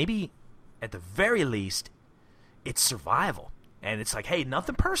that maybe at the very least, it's survival. And it's like, hey,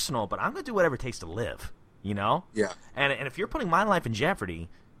 nothing personal, but I'm going to do whatever it takes to live, you know? Yeah. And if you're putting my life in jeopardy,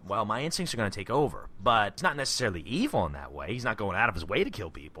 well, my instincts are going to take over. But it's not necessarily evil in that way. He's not going out of his way to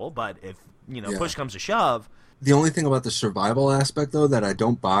kill people. But if, you know, push comes to shove. The only thing about the survival aspect, though, that I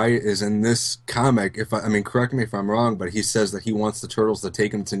don't buy is in this comic, I mean, correct me if I'm wrong, but he says that he wants the Turtles to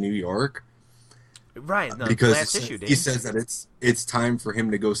take him to New York. Right, no, because last issue, he says that it's time for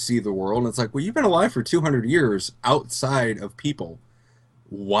him to go see the world. And it's like, well, you've been alive for 200 years outside of people.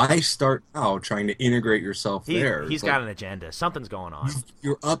 Why start now trying to integrate yourself there? He's got an agenda. Something's going on.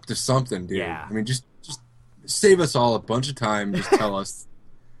 You're up to something, dude. Yeah. I mean, just save us all a bunch of time. Just tell us.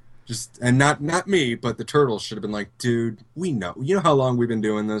 And not me, but the Turtles should have been like, dude, we know. You know how long we've been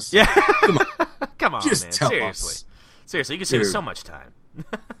doing this? Yeah. Come on, just man. tell Seriously. us. Seriously, you can save us so much time.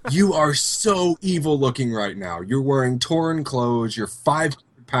 You are so evil looking right now. You're wearing torn clothes. You're 500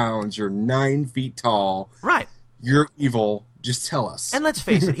 pounds. You're 9 feet tall. Right. You're evil. Just tell us. And let's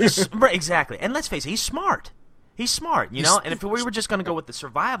face it, right, exactly. And let's face it, he's smart. He's smart, you know. And if we were just going to go with the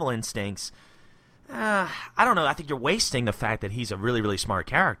survival instincts, I don't know. I think you're wasting the fact that he's a really, really smart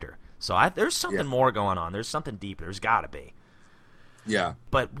character. So there's something more going on. There's something deeper. There's got to be. Yeah.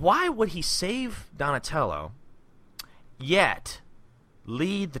 But why would he save Donatello, yet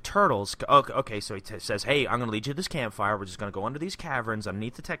lead the Turtles? Okay, so he says, hey, I'm going to lead you to this campfire. We're just going to go under these caverns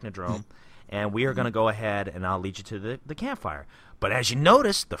underneath the Technodrome, and we are going to go ahead, and I'll lead you to the campfire. But as you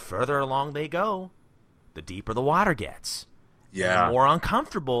notice, the further along they go, the deeper the water gets. Yeah. The more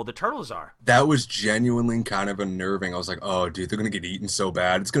uncomfortable the Turtles are. That was genuinely kind of unnerving. I was like, oh, dude, they're going to get eaten so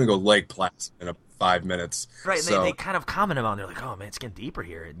bad. It's going to go Lake Placid in 5 minutes. Right, so, and they kind of comment about it. They're like, oh, man, it's getting deeper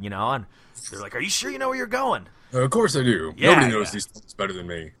here, you know? And they're like, are you sure you know where you're going? Of course I do. Yeah, Nobody knows these things better than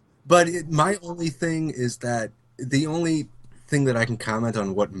me. But my only thing is that the only thing that I can comment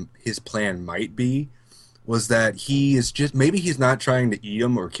on what his plan might be was that he is just, maybe he's not trying to eat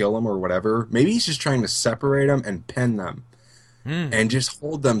them or kill them or whatever. Maybe he's just trying to separate them and pen them. and just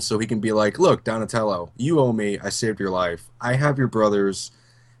hold them so he can be like, look, Donatello, you owe me. I saved your life. I have your brothers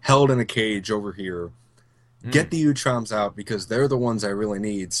held in a cage over here. Get the Utroms out because they're the ones I really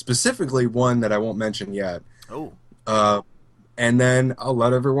need. Specifically, one that I won't mention yet. Oh. And then I'll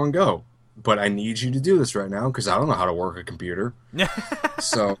let everyone go. But I need you to do this right now because I don't know how to work a computer.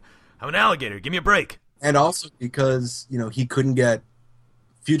 So I'm an alligator. Give me a break. And also because, he couldn't get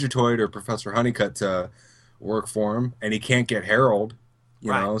Fugitoid or Professor Honeycutt to work for him, and he can't get Harold,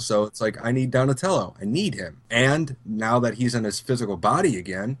 you know, so it's like, I need Donatello. I need him. And now that he's in his physical body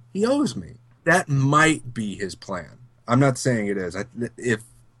again, he owes me. That might be his plan. I'm not saying it is. If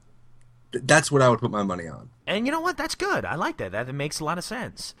that's what I would put my money on. And you know what? That's good. I like that. That makes a lot of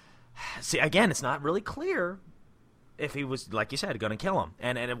sense. See, again, it's not really clear if he was, like you said, going to kill him.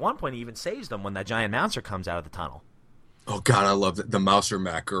 And at one point, he even saves them when that giant monster comes out of the tunnel. Oh, God, I love the Mouser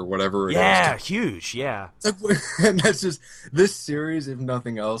Mech or whatever it is. Yeah, huge, yeah. It's like, and that's just, this series, if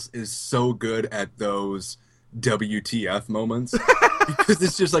nothing else, is so good at those WTF moments. Because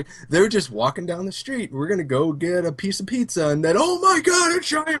it's just like, they're just walking down the street. We're going to go get a piece of pizza. And then, oh my God, a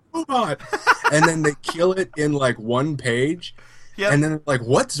giant robot. And then they kill it in like one page. Yep. And then like,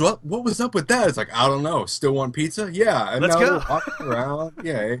 what was up with that? It's like, I don't know. Still want pizza? Yeah. And let's now go. We're walking around.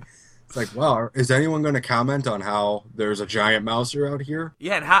 Yeah. It's like, wow, is anyone going to comment on how there's a giant mouser out here?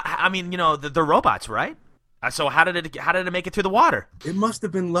 Yeah, and how, I mean, the robots, right? So how did it make it through the water? It must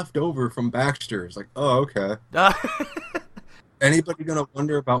have been left over from Baxter. It's like, oh, okay. Anybody going to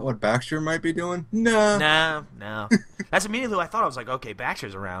wonder about what Baxter might be doing? No. That's immediately what I thought. I was like, okay,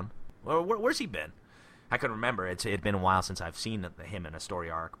 Baxter's around. Well, where's he been? I couldn't remember. It had been a while since I've seen him in a story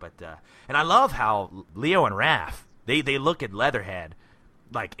arc. But and I love how Leo and Raph, they look at Leatherhead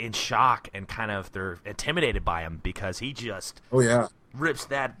like in shock and kind of they're intimidated by him because he just rips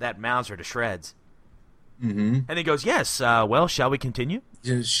that Mouser to shreds. Mm-hmm. And he goes, yes, well, shall we continue?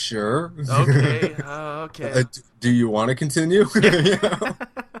 Yeah, sure. Okay, okay. Do you want to continue?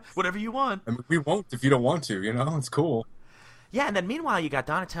 Whatever you want. I mean, we won't if you don't want to, it's cool. Yeah, and then meanwhile you got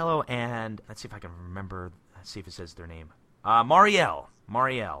Donatello and, let's see if I can remember, let's see if it says their name. Marielle,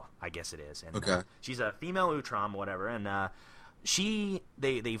 I guess it is. And, okay. She's a female Utrom, whatever, and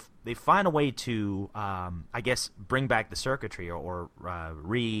they find a way to I guess bring back the circuitry or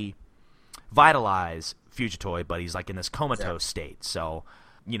revitalize Fugitoid, but he's like in this comatose state. So,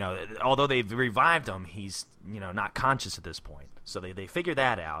 although they've revived him, he's not conscious at this point. So they figure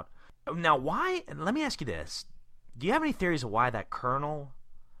that out. Now, why? Let me ask you this: do you have any theories of why that Colonel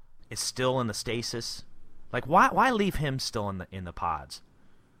is still in the stasis? Like, why leave him still in the pods?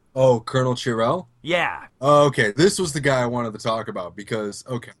 Oh, Colonel Chirel? Yeah. Oh, okay, this was the guy I wanted to talk about because,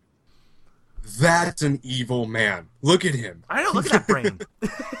 okay, that's an evil man. Look at him. I know, look at that brain.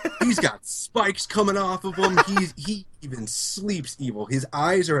 He's got spikes coming off of him. He even sleeps evil. His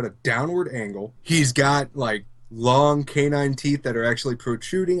eyes are at a downward angle. He's got, like, long canine teeth that are actually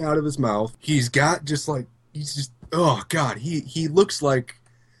protruding out of his mouth. He's got oh, God, he looks like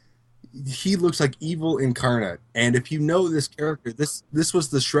evil incarnate. And if you know this character, this was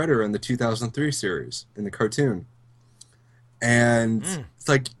the Shredder in the 2003 series in the cartoon. And it's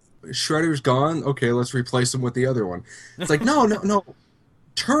like, Shredder's gone. Okay, let's replace him with the other one. It's like, no.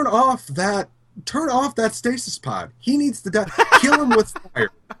 Turn off that stasis pod. He needs to die. Kill him with fire.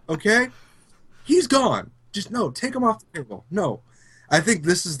 Okay? He's gone. Just take him off the table. No. I think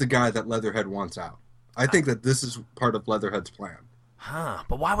this is the guy that Leatherhead wants out. I think that this is part of Leatherhead's plan. Huh,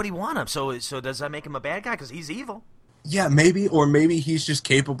 but why would he want him? So does that make him a bad guy? Because he's evil. Yeah, maybe, or maybe he's just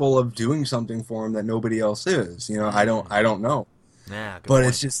capable of doing something for him that nobody else is. I don't know. Yeah, good but point.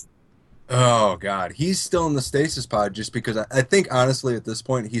 It's just, oh God, he's still in the stasis pod just because I think honestly at this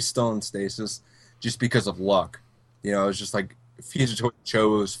point he's still in stasis just because of luck. It's just like Fugitoid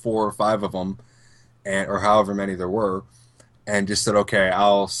chose 4 or 5 of them, or however many there were, and just said, okay,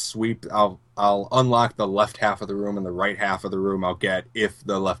 I'll unlock the left half of the room and the right half of the room I'll get if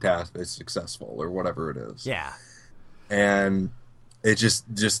the left half is successful or whatever it is. Yeah. And it just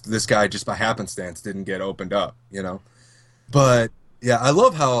this guy just by happenstance didn't get opened up, But yeah, I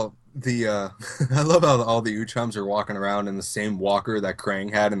love how all the Utroms are walking around in the same walker that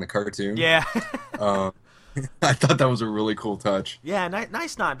Krang had in the cartoon. Yeah. I thought that was a really cool touch. Yeah,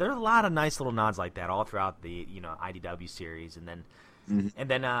 nice nod. There are a lot of nice little nods like that all throughout the IDW series, and then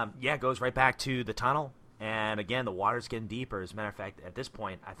it goes right back to the tunnel, and again the water's getting deeper. As a matter of fact, at this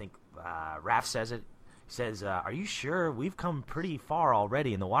point, I think Raph says it. He says, "Are you sure we've come pretty far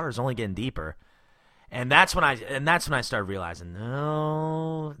already, and the water's only getting deeper?" And that's when I started realizing,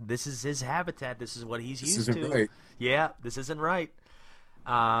 no, this is his habitat. This is what he's used to. Right. Yeah, this isn't right.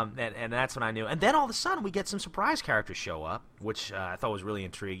 And that's when I knew. And then all of a sudden, we get some surprise characters show up, which I thought was really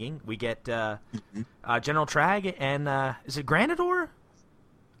intriguing. We get General Trag and is it Granador?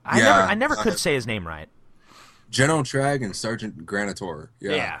 I never could say his name right. General Trag and Sergeant Granitor.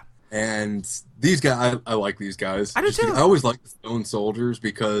 Yeah. And these guys, I like these guys. I do too. I always like the Stone Soldiers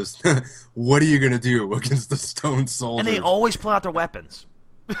because what are you going to do against the Stone Soldiers? And they always pull out their weapons.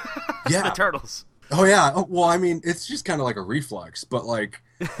 Yeah. The turtles. Oh, yeah. Well, I mean, it's just kind of like a reflex. But, like,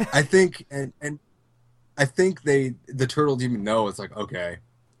 I think, and I think the turtles even know it's like, okay,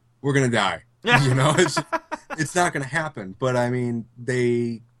 we're going to die. You know, it's not going to happen. But, I mean,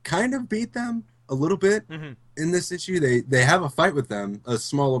 they kind of beat them a little bit in this issue. They have a fight with them, a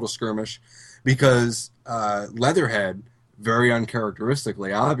small little skirmish, because Leatherhead, very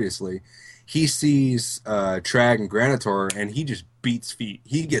uncharacteristically, obviously, he sees Trag and Granitor, and he just beats feet.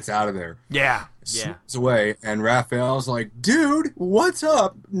 He gets out of there. Yeah. Slips away, and Raphael's like, dude, what's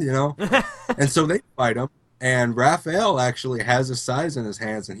up? You know? And so they fight him, and Raphael actually has a size in his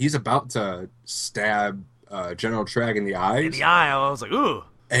hands, and he's about to stab General Trag in the eyes. In the eye, I was like, ooh.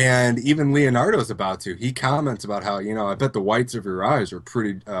 And even Leonardo's about to. He comments about how, you know, I bet the whites of your eyes are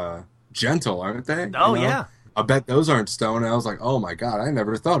pretty gentle, aren't they? Oh, you know? yeah. I bet those aren't stone. And I was like, oh, my God, I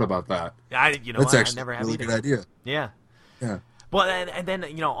never thought about that. That's actually I never a have really either. good idea. Yeah. Yeah. Well, and then,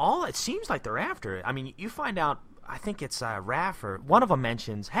 you know, all it seems like they're after. I mean, you find out, I think it's Raph, or one of them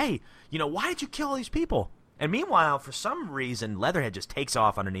mentions, hey, you know, why did you kill all these people? And meanwhile, for some reason, Leatherhead just takes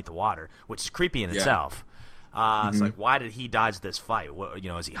off underneath the water, which is creepy in itself. It's like, why did he dodge this fight? What, you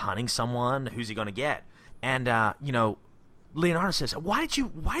know, is he hunting someone? Who's he going to get? And you know, Leonardo says, why did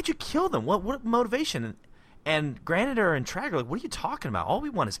you kill them? What motivation? And Granitor and Trag are like, what are you talking about? All we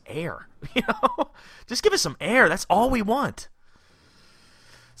want is air. You know, just give us some air. That's all we want.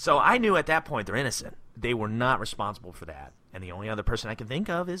 So I knew at that point they're innocent. They were not responsible for that. And the only other person I can think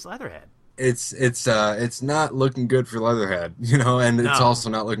of is Leatherhead. It's not looking good for Leatherhead, you know, and it's also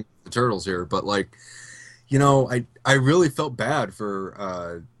not looking good for the turtles here. But like, you know, I really felt bad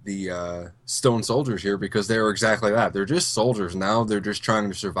for the Stone Soldiers here because they were exactly that. They're just soldiers now. They're just trying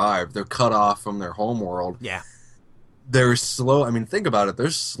to survive. They're cut off from their home world. Yeah. They're slow. I mean, think about it.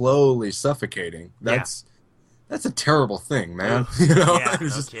 They're slowly suffocating. That's a terrible thing, man. You know? Yeah,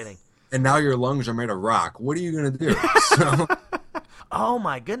 no kidding. And now your lungs are made of rock. What are you going to do? So, oh,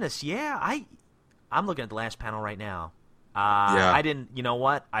 my goodness. Yeah, I'm looking at the last panel right now. I didn't, you know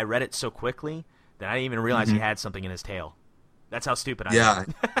what? I read it so quickly that I didn't even realize he had something in his tail. That's how stupid I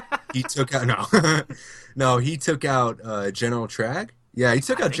am. He took out, he took out General Trag. Yeah, he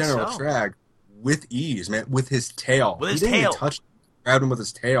took out General Trag with ease, man, with his tail. With his tail. tail. Even grabbed him with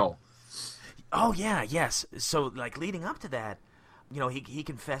his tail. Oh, yeah, yes. So, like, leading up to that, you know, he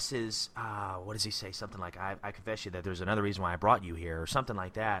confesses, what does he say? Something like, I confess you that there's another reason why I brought you here, or something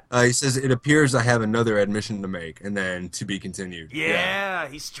like that. He says, it appears I have another admission to make, and then to be continued. Yeah.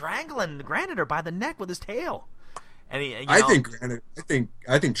 He's strangling Granitor by the neck with his tail. And he, I think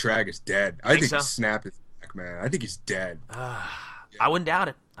Trag is dead. I think so? he snapped his neck, man. I think he's dead. I wouldn't doubt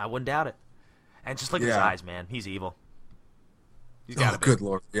it. And just look at his eyes, man. He's evil. He's got good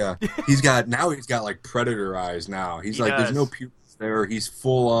lord, yeah. He's got like predator eyes now. He's like, there's no pupils there. He's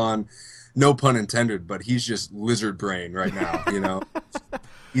full on, no pun intended, but he's just lizard brain right now. You know,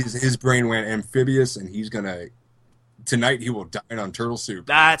 his brain went amphibious, and tonight he will dine on turtle soup.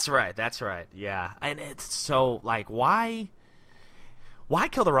 That's right. Yeah, and it's so like, why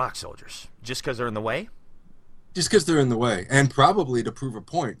kill the rock soldiers? Just because they're in the way? Just because they're in the way, and probably to prove a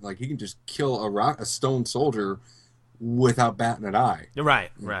point. Like, he can just kill a stone soldier without batting an eye. Right.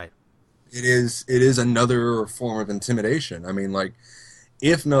 It is another form of intimidation. I mean, like,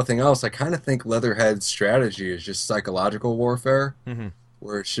 if nothing else, I kind of think Leatherhead's strategy is just psychological warfare,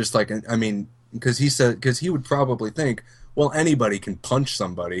 where it's just like, I mean, because he would probably think, well, anybody can punch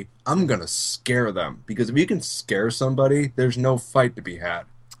somebody. I'm gonna scare them, because if you can scare somebody, there's no fight to be had.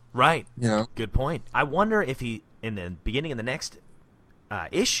 Right. You know. Good point. I wonder if he, in the beginning of the next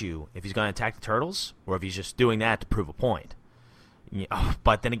issue, if he's going to attack the turtles, or if he's just doing that to prove a point.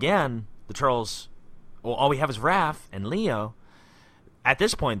 But then again, the turtles, well, all we have is Raph and Leo. At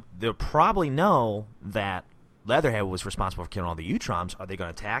this point, they'll probably know that Leatherhead was responsible for killing all the Utroms. Are they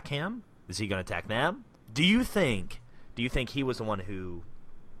going to attack him? Is he going to attack them? Do you think he was the one who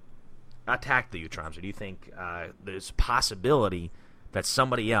attacked the Utroms, or do you think there's a possibility that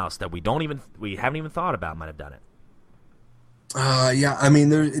somebody else that we haven't even thought about might have done it? Yeah, I mean,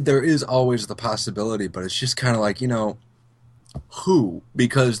 there is always the possibility, but it's just kind of like, you know, who?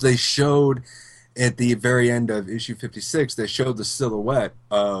 Because they showed at the very end of issue 56, they showed the silhouette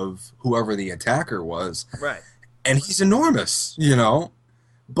of whoever the attacker was. Right. And he's enormous, you know?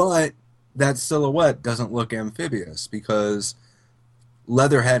 But that silhouette doesn't look amphibious because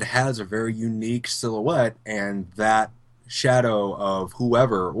Leatherhead has a very unique silhouette, and that shadow of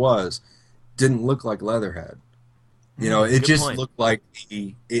whoever it was didn't look like Leatherhead. You know, it Good just point. looked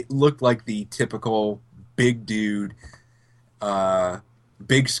like the typical big dude,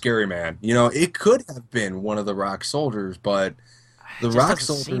 big scary man. You know, it could have been one of the Rock Soldiers, but the It just Rock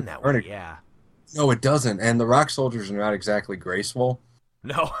doesn't seem Soldiers that aren't. way. Yeah. No, it doesn't. And the Rock Soldiers are not exactly graceful.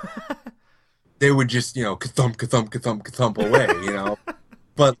 No. They would just, ka-thump, ka-thump, ka-thump, ka-thump away,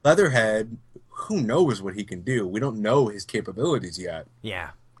 But Leatherhead, who knows what he can do? We don't know his capabilities yet.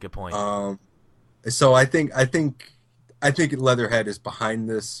 Yeah. Good point. So I think Leatherhead is behind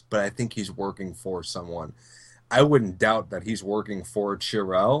this, but I think he's working for someone. I wouldn't doubt that he's working for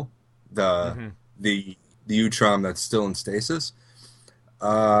Chirel, the Utrom that's still in stasis.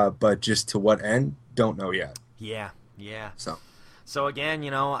 But just to what end, don't know yet. Yeah. So again,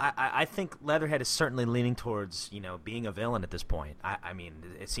 I think Leatherhead is certainly leaning towards, being a villain at this point. I mean,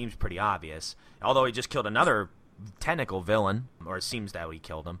 it seems pretty obvious. Although he just killed another technical villain, or it seems that he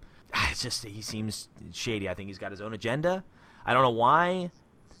killed him. It's just, he seems shady. I think he's got his own agenda. I don't know why,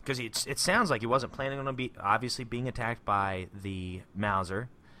 because it sounds like he wasn't planning on being attacked by the Mauser.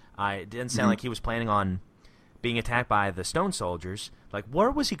 It didn't sound like he was planning on being attacked by the Stone Soldiers. Like,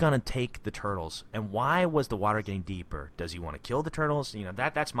 where was he going to take the turtles? And why was the water getting deeper? Does he want to kill the turtles?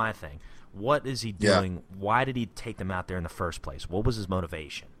 That's my thing. What is he doing? Yeah. Why did he take them out there in the first place? What was his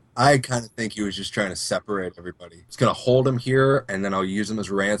motivation? I kind of think he was just trying to separate everybody. It's going to hold him here, and then I'll use them as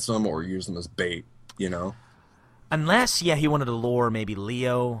ransom or use them as bait, Unless, he wanted to lure maybe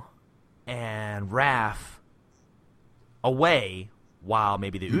Leo and Raph away while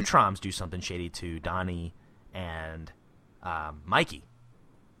maybe the Utroms do something shady to Donnie and Mikey.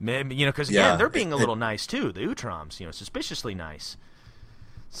 Because, again, they're being a little nice, too. The Utroms, suspiciously nice.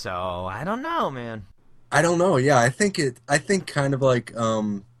 So, I don't know, man. I don't know. Yeah, I think kind of like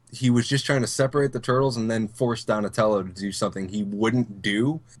he was just trying to separate the turtles and then force Donatello to do something he wouldn't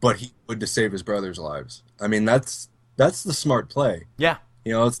do, but he would to save his brothers' lives. I mean, that's the smart play. Yeah.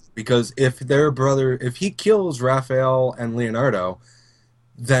 It's because if he kills Raphael and Leonardo,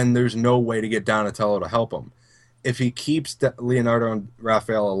 then there's no way to get Donatello to help him. If he keeps Leonardo and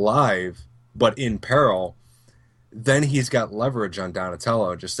Raphael alive, but in peril, then he's got leverage on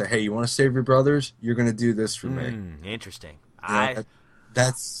Donatello. Just say, hey, you want to save your brothers? You're going to do this for me. Interesting.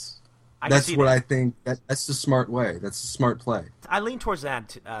 That's what I think. That's the smart way. That's the smart play. I lean towards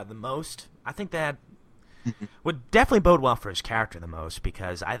that the most. I think that would definitely bode well for his character the most,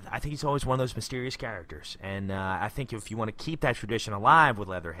 because I think he's always one of those mysterious characters. And I think if you want to keep that tradition alive with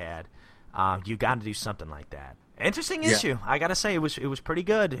Leatherhead, you got to do something like that. Interesting issue. I got to say, it was pretty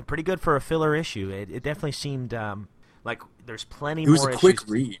good. Pretty good for a filler issue. It definitely seemed like there's plenty more issues. It was a quick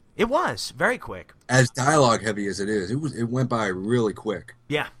read. It was. Very quick. As dialogue heavy as it is, it went by really quick.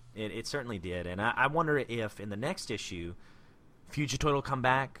 Yeah, it certainly did. And I wonder if in the next issue, Fugitoid will come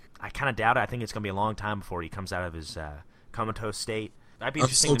back. I kind of doubt it. I think it's going to be a long time before he comes out of his comatose state. That'd be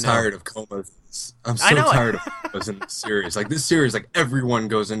interesting to know. I'm so tired of comas. I'm so tired of comas in this series. Like, this series, like, everyone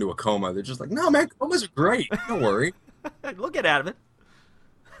goes into a coma. They're just like, no, man, comas are great. Don't worry. We'll get out of it.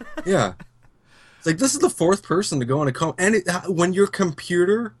 Yeah. It's like, this is the fourth person to go in a coma. And when your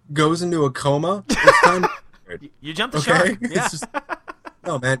computer goes into a coma, it's time to... You jump the shark. Yeah. It's just,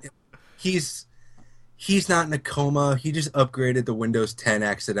 no, man. He's not in a coma. He just upgraded the Windows 10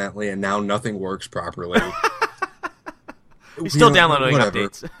 accidentally, and now nothing works properly. He's still downloading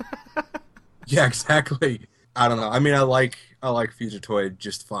updates. Yeah, exactly. I don't know. I mean, I like Fugitoid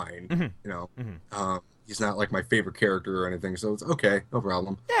just fine. He's not like my favorite character or anything, so it's okay, no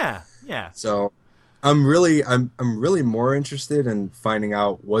problem. Yeah. So, I'm really more interested in finding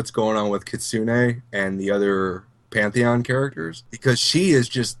out what's going on with Kitsune and the other Pantheon characters, because she is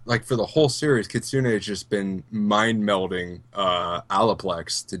just like, for the whole series, Kitsune has just been mind melding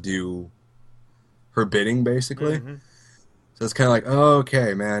Aliplex to do her bidding, basically. So it's kind of like, oh,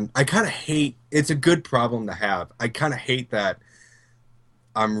 okay, man. I kind of hate, it's a good problem to have. I kind of hate that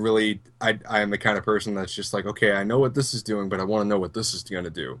I am the kind of person that's just like, okay, I know what this is doing, but I want to know what this is going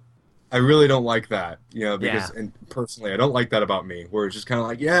to do. I really don't like that, because and personally, I don't like that about me, where it's just kind of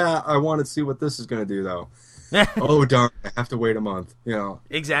like, yeah, I want to see what this is going to do, though. Oh, darn, I have to wait a month,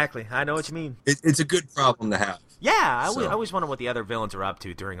 Exactly. I know what you mean. It's a good problem to have. Yeah, I always wonder what the other villains are up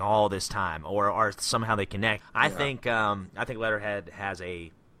to during all this time, or somehow they connect. I think Leatherhead has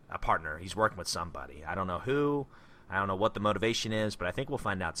a partner. He's working with somebody. I don't know who. I don't know what the motivation is, but I think we'll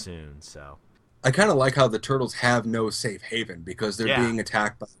find out soon. So I kind of like how the Turtles have no safe haven, because they're being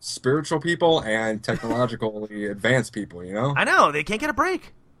attacked by spiritual people and technologically advanced people, I know. They can't get a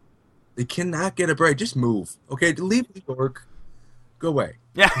break. They cannot get a break. Just move. Okay, leave New York. Go away.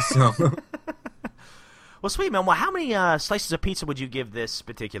 Yeah. So, Well, sweet, man. Well, how many slices of pizza would you give this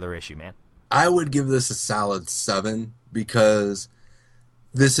particular issue, man? I would give this a solid 7 because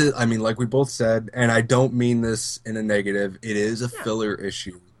this is, I mean, like we both said, and I don't mean this in a negative, it is a filler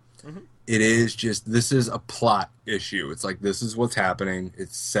issue. Mhm. It is just, this is a plot issue. It's like, this is what's happening.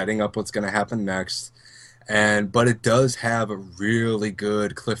 It's setting up what's going to happen next. But it does have a really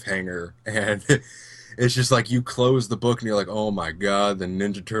good cliffhanger. And it's just like, you close the book and you're like, oh my God, the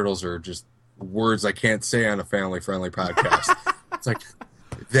Ninja Turtles are just words I can't say on a family-friendly podcast. It's like,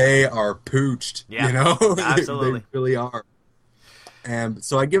 they are pooched, Yeah, you know? absolutely. They really are. And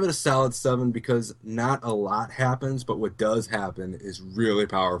so I give it a solid 7 because not a lot happens, but what does happen is really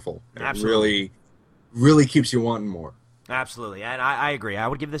powerful. And Absolutely. It really keeps you wanting more. Absolutely, and I agree. I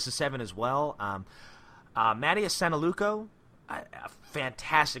would give this a 7 as well. Mattias Santaluco, a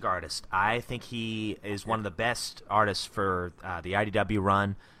fantastic artist. I think he is one of the best artists for the IDW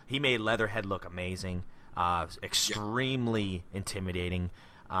run. He made Leatherhead look amazing, extremely intimidating.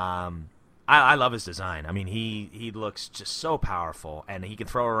 I love his design. I mean, he looks just so powerful, and he can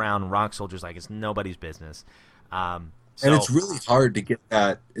throw around rock soldiers like it's nobody's business. And it's really hard to get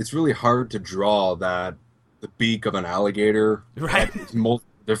that. It's really hard to draw the beak of an alligator Right. at multiple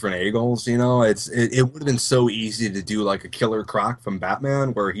different angles. You know, it would have been so easy to do like a Killer Croc from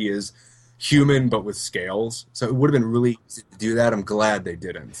Batman, where he is human but with scales. So it would have been really easy to do that. I'm glad they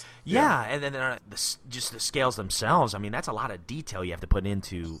didn't. Yeah, and then just the scales themselves. I mean, that's a lot of detail you have to put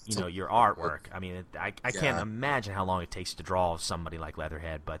into your artwork. I mean, I can't imagine how long it takes to draw somebody like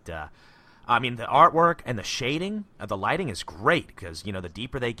Leatherhead. But I mean, the artwork and the shading, the lighting is great because the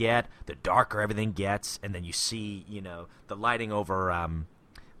deeper they get, the darker everything gets, and then you see the lighting over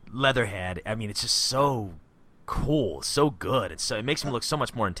Leatherhead. I mean, it's just so cool, so good. It makes him look so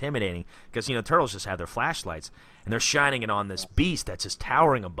much more intimidating because turtles just have their flashlights and they're shining it on this beast that's just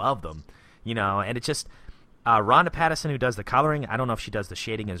towering above them, and it's just Rhonda Pattison who does the coloring. I don't know if she does the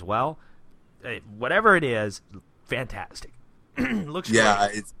shading as well. Whatever it is, fantastic. Looks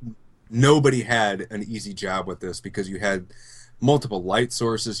great. Nobody had an easy job with this because you had multiple light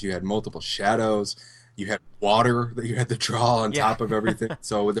sources, you had multiple shadows, you had water that you had to draw on top of everything.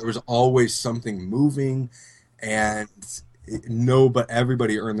 So there was always something moving. And but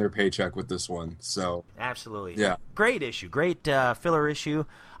everybody earned their paycheck with this one. So absolutely, yeah, great issue, great filler issue.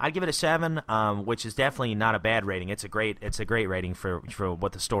 I'd give it a 7, which is definitely not a bad rating. It's a great rating for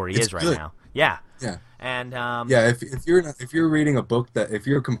what the story is right now. Yeah, and if you're reading a book if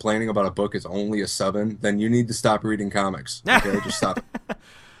you're complaining about a book is only a 7, then you need to stop reading comics. Okay, just stop it.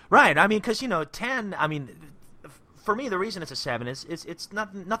 Right. I mean, because 10. I mean, for me, the reason it's a 7 is it's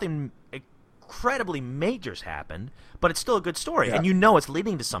nothing incredibly majors happened, but it's still a good story, and it's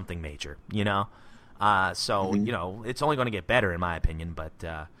leading to something major, so it's only going to get better in my opinion.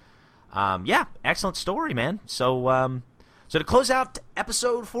 But excellent story, man. So to close out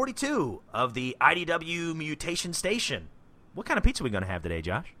episode 42 of the IDW Mutation Station, what kind of pizza are we going to have today,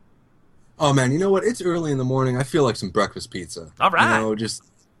 Josh? Oh man, you know what? It's early in the morning. I feel like some breakfast pizza. All right.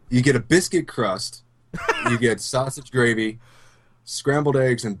 You get a biscuit crust, you get sausage gravy, scrambled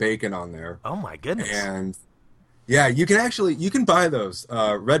eggs and bacon on there. Oh my goodness. And you can buy those.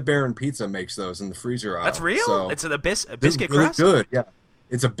 Red Baron Pizza makes those in the freezer aisle. That's real? So it's a biscuit really crust? Good, yeah.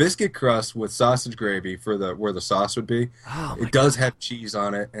 It's a biscuit crust with sausage gravy for where the sauce would be. Oh, it does have cheese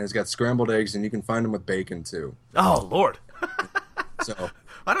on it, and it's got scrambled eggs, and you can find them with bacon too. Oh Lord. So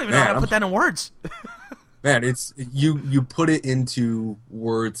I don't even know how to put that in words. Man, it's you put it into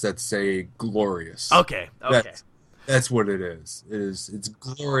words that say glorious. Okay. That's what it is. It's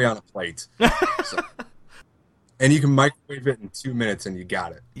glory on a plate. So. And you can microwave it in 2 minutes and you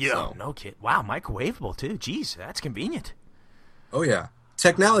got it. Yeah, so. No kid. Wow, microwavable too. Jeez, that's convenient. Oh yeah.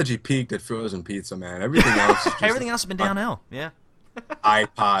 Technology peaked at frozen pizza, man. Everything else is just everything else has been downhill. Yeah.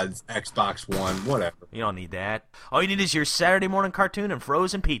 iPods, Xbox One, whatever. You don't need that. All you need is your Saturday morning cartoon and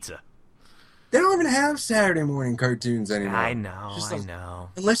frozen pizza. They don't even have Saturday morning cartoons anymore. I know.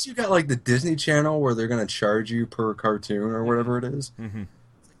 Unless you got like the Disney Channel where they're going to charge you per cartoon or whatever it is. Mm-hmm.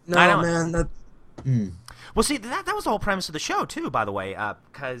 No, man. Well, see, that was the whole premise of the show, too, by the way,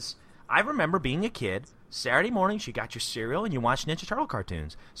 because I remember being a kid, Saturday mornings, you got your cereal and you watched Ninja Turtle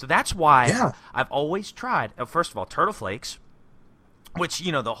cartoons. So that's why I've always tried, first of all, Turtle Flakes, which,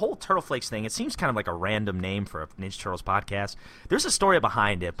 the whole Turtle Flakes thing, it seems kind of like a random name for a Ninja Turtles podcast. There's a story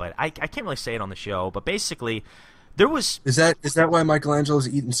behind it, but I can't really say it on the show. But basically, there was... Is that why Michelangelo's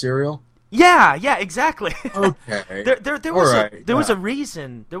eating cereal? Yeah, exactly. Okay. there was a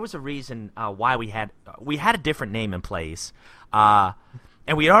reason. There was a reason why we had a different name in place, and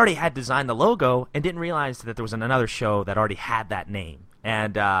And we already had designed the logo and didn't realize that there was another show that already had that name.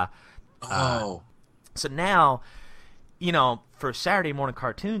 And so now, for Saturday morning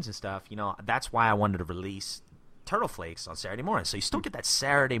cartoons and stuff, that's why I wanted to release Turtle Flakes on Saturday morning. So you still get that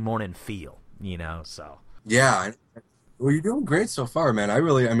Saturday morning feel, so. Yeah. Well, you're doing great so far, man. I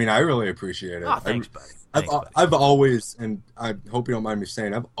really appreciate it. Oh, thanks, buddy. I've always, and I hope you don't mind me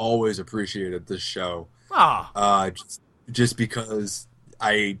saying, I've always appreciated this show. Oh. Just because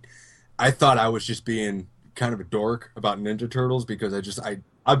I thought I was just being kind of a dork about Ninja Turtles because I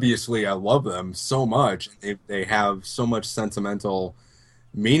obviously love them so much. They have so much sentimental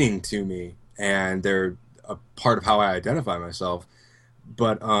meaning to me, and they're a part of how I identify myself.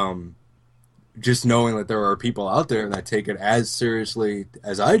 But just knowing that there are people out there that take it as seriously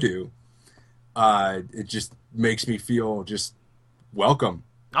as I do, it just makes me feel just welcome.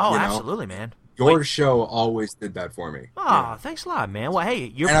 Oh, absolutely, man. Your show always did that for me. Oh, thanks a lot, man. Well,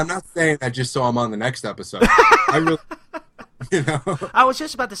 hey, and I'm not saying that just so I'm on the next episode. I really, I was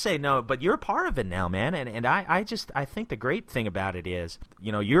just about to say no, but you're a part of it now, man. And I think the great thing about it is,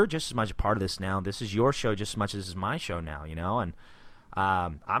 you're just as much a part of this now. This is your show just as much as it's my show now, and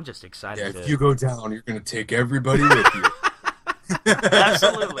I'm just excited. Yeah, if you go down, you're going to take everybody with you.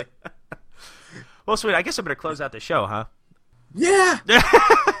 Absolutely. Well, sweet. I guess I better close out the show, huh? Yeah.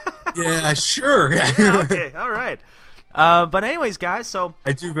 Yeah, sure. Okay, all right. But anyways, guys, so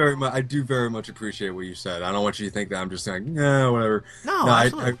I do very much appreciate what you said. I don't want you to think that I'm just like, nah, whatever. No,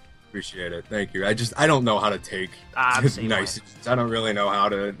 I appreciate it. Thank you. I don't know how to take nice. I don't really know how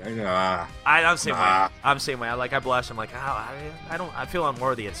to. I'm the same way. I'm the same way. I blush. I'm like, I feel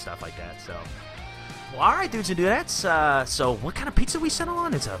unworthy and stuff like that. So, well, all right, dudes and dudettes. So, what kind of pizza we settle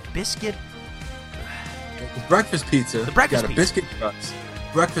on? It's a biscuit. It's breakfast pizza. The breakfast got a pizza. biscuit crust,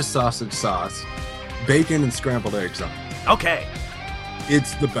 breakfast sausage sauce, bacon and scrambled eggs on it. Okay.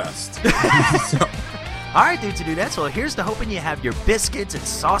 It's the best. All right, dudes and dudettes. Well, here's to hoping you have your biscuits and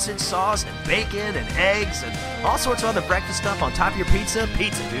sausage sauce and bacon and eggs and all sorts of other breakfast stuff on top of your pizza.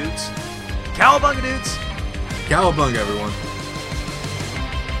 Pizza, dudes. Cowabunga, dudes. Cowabunga, everyone.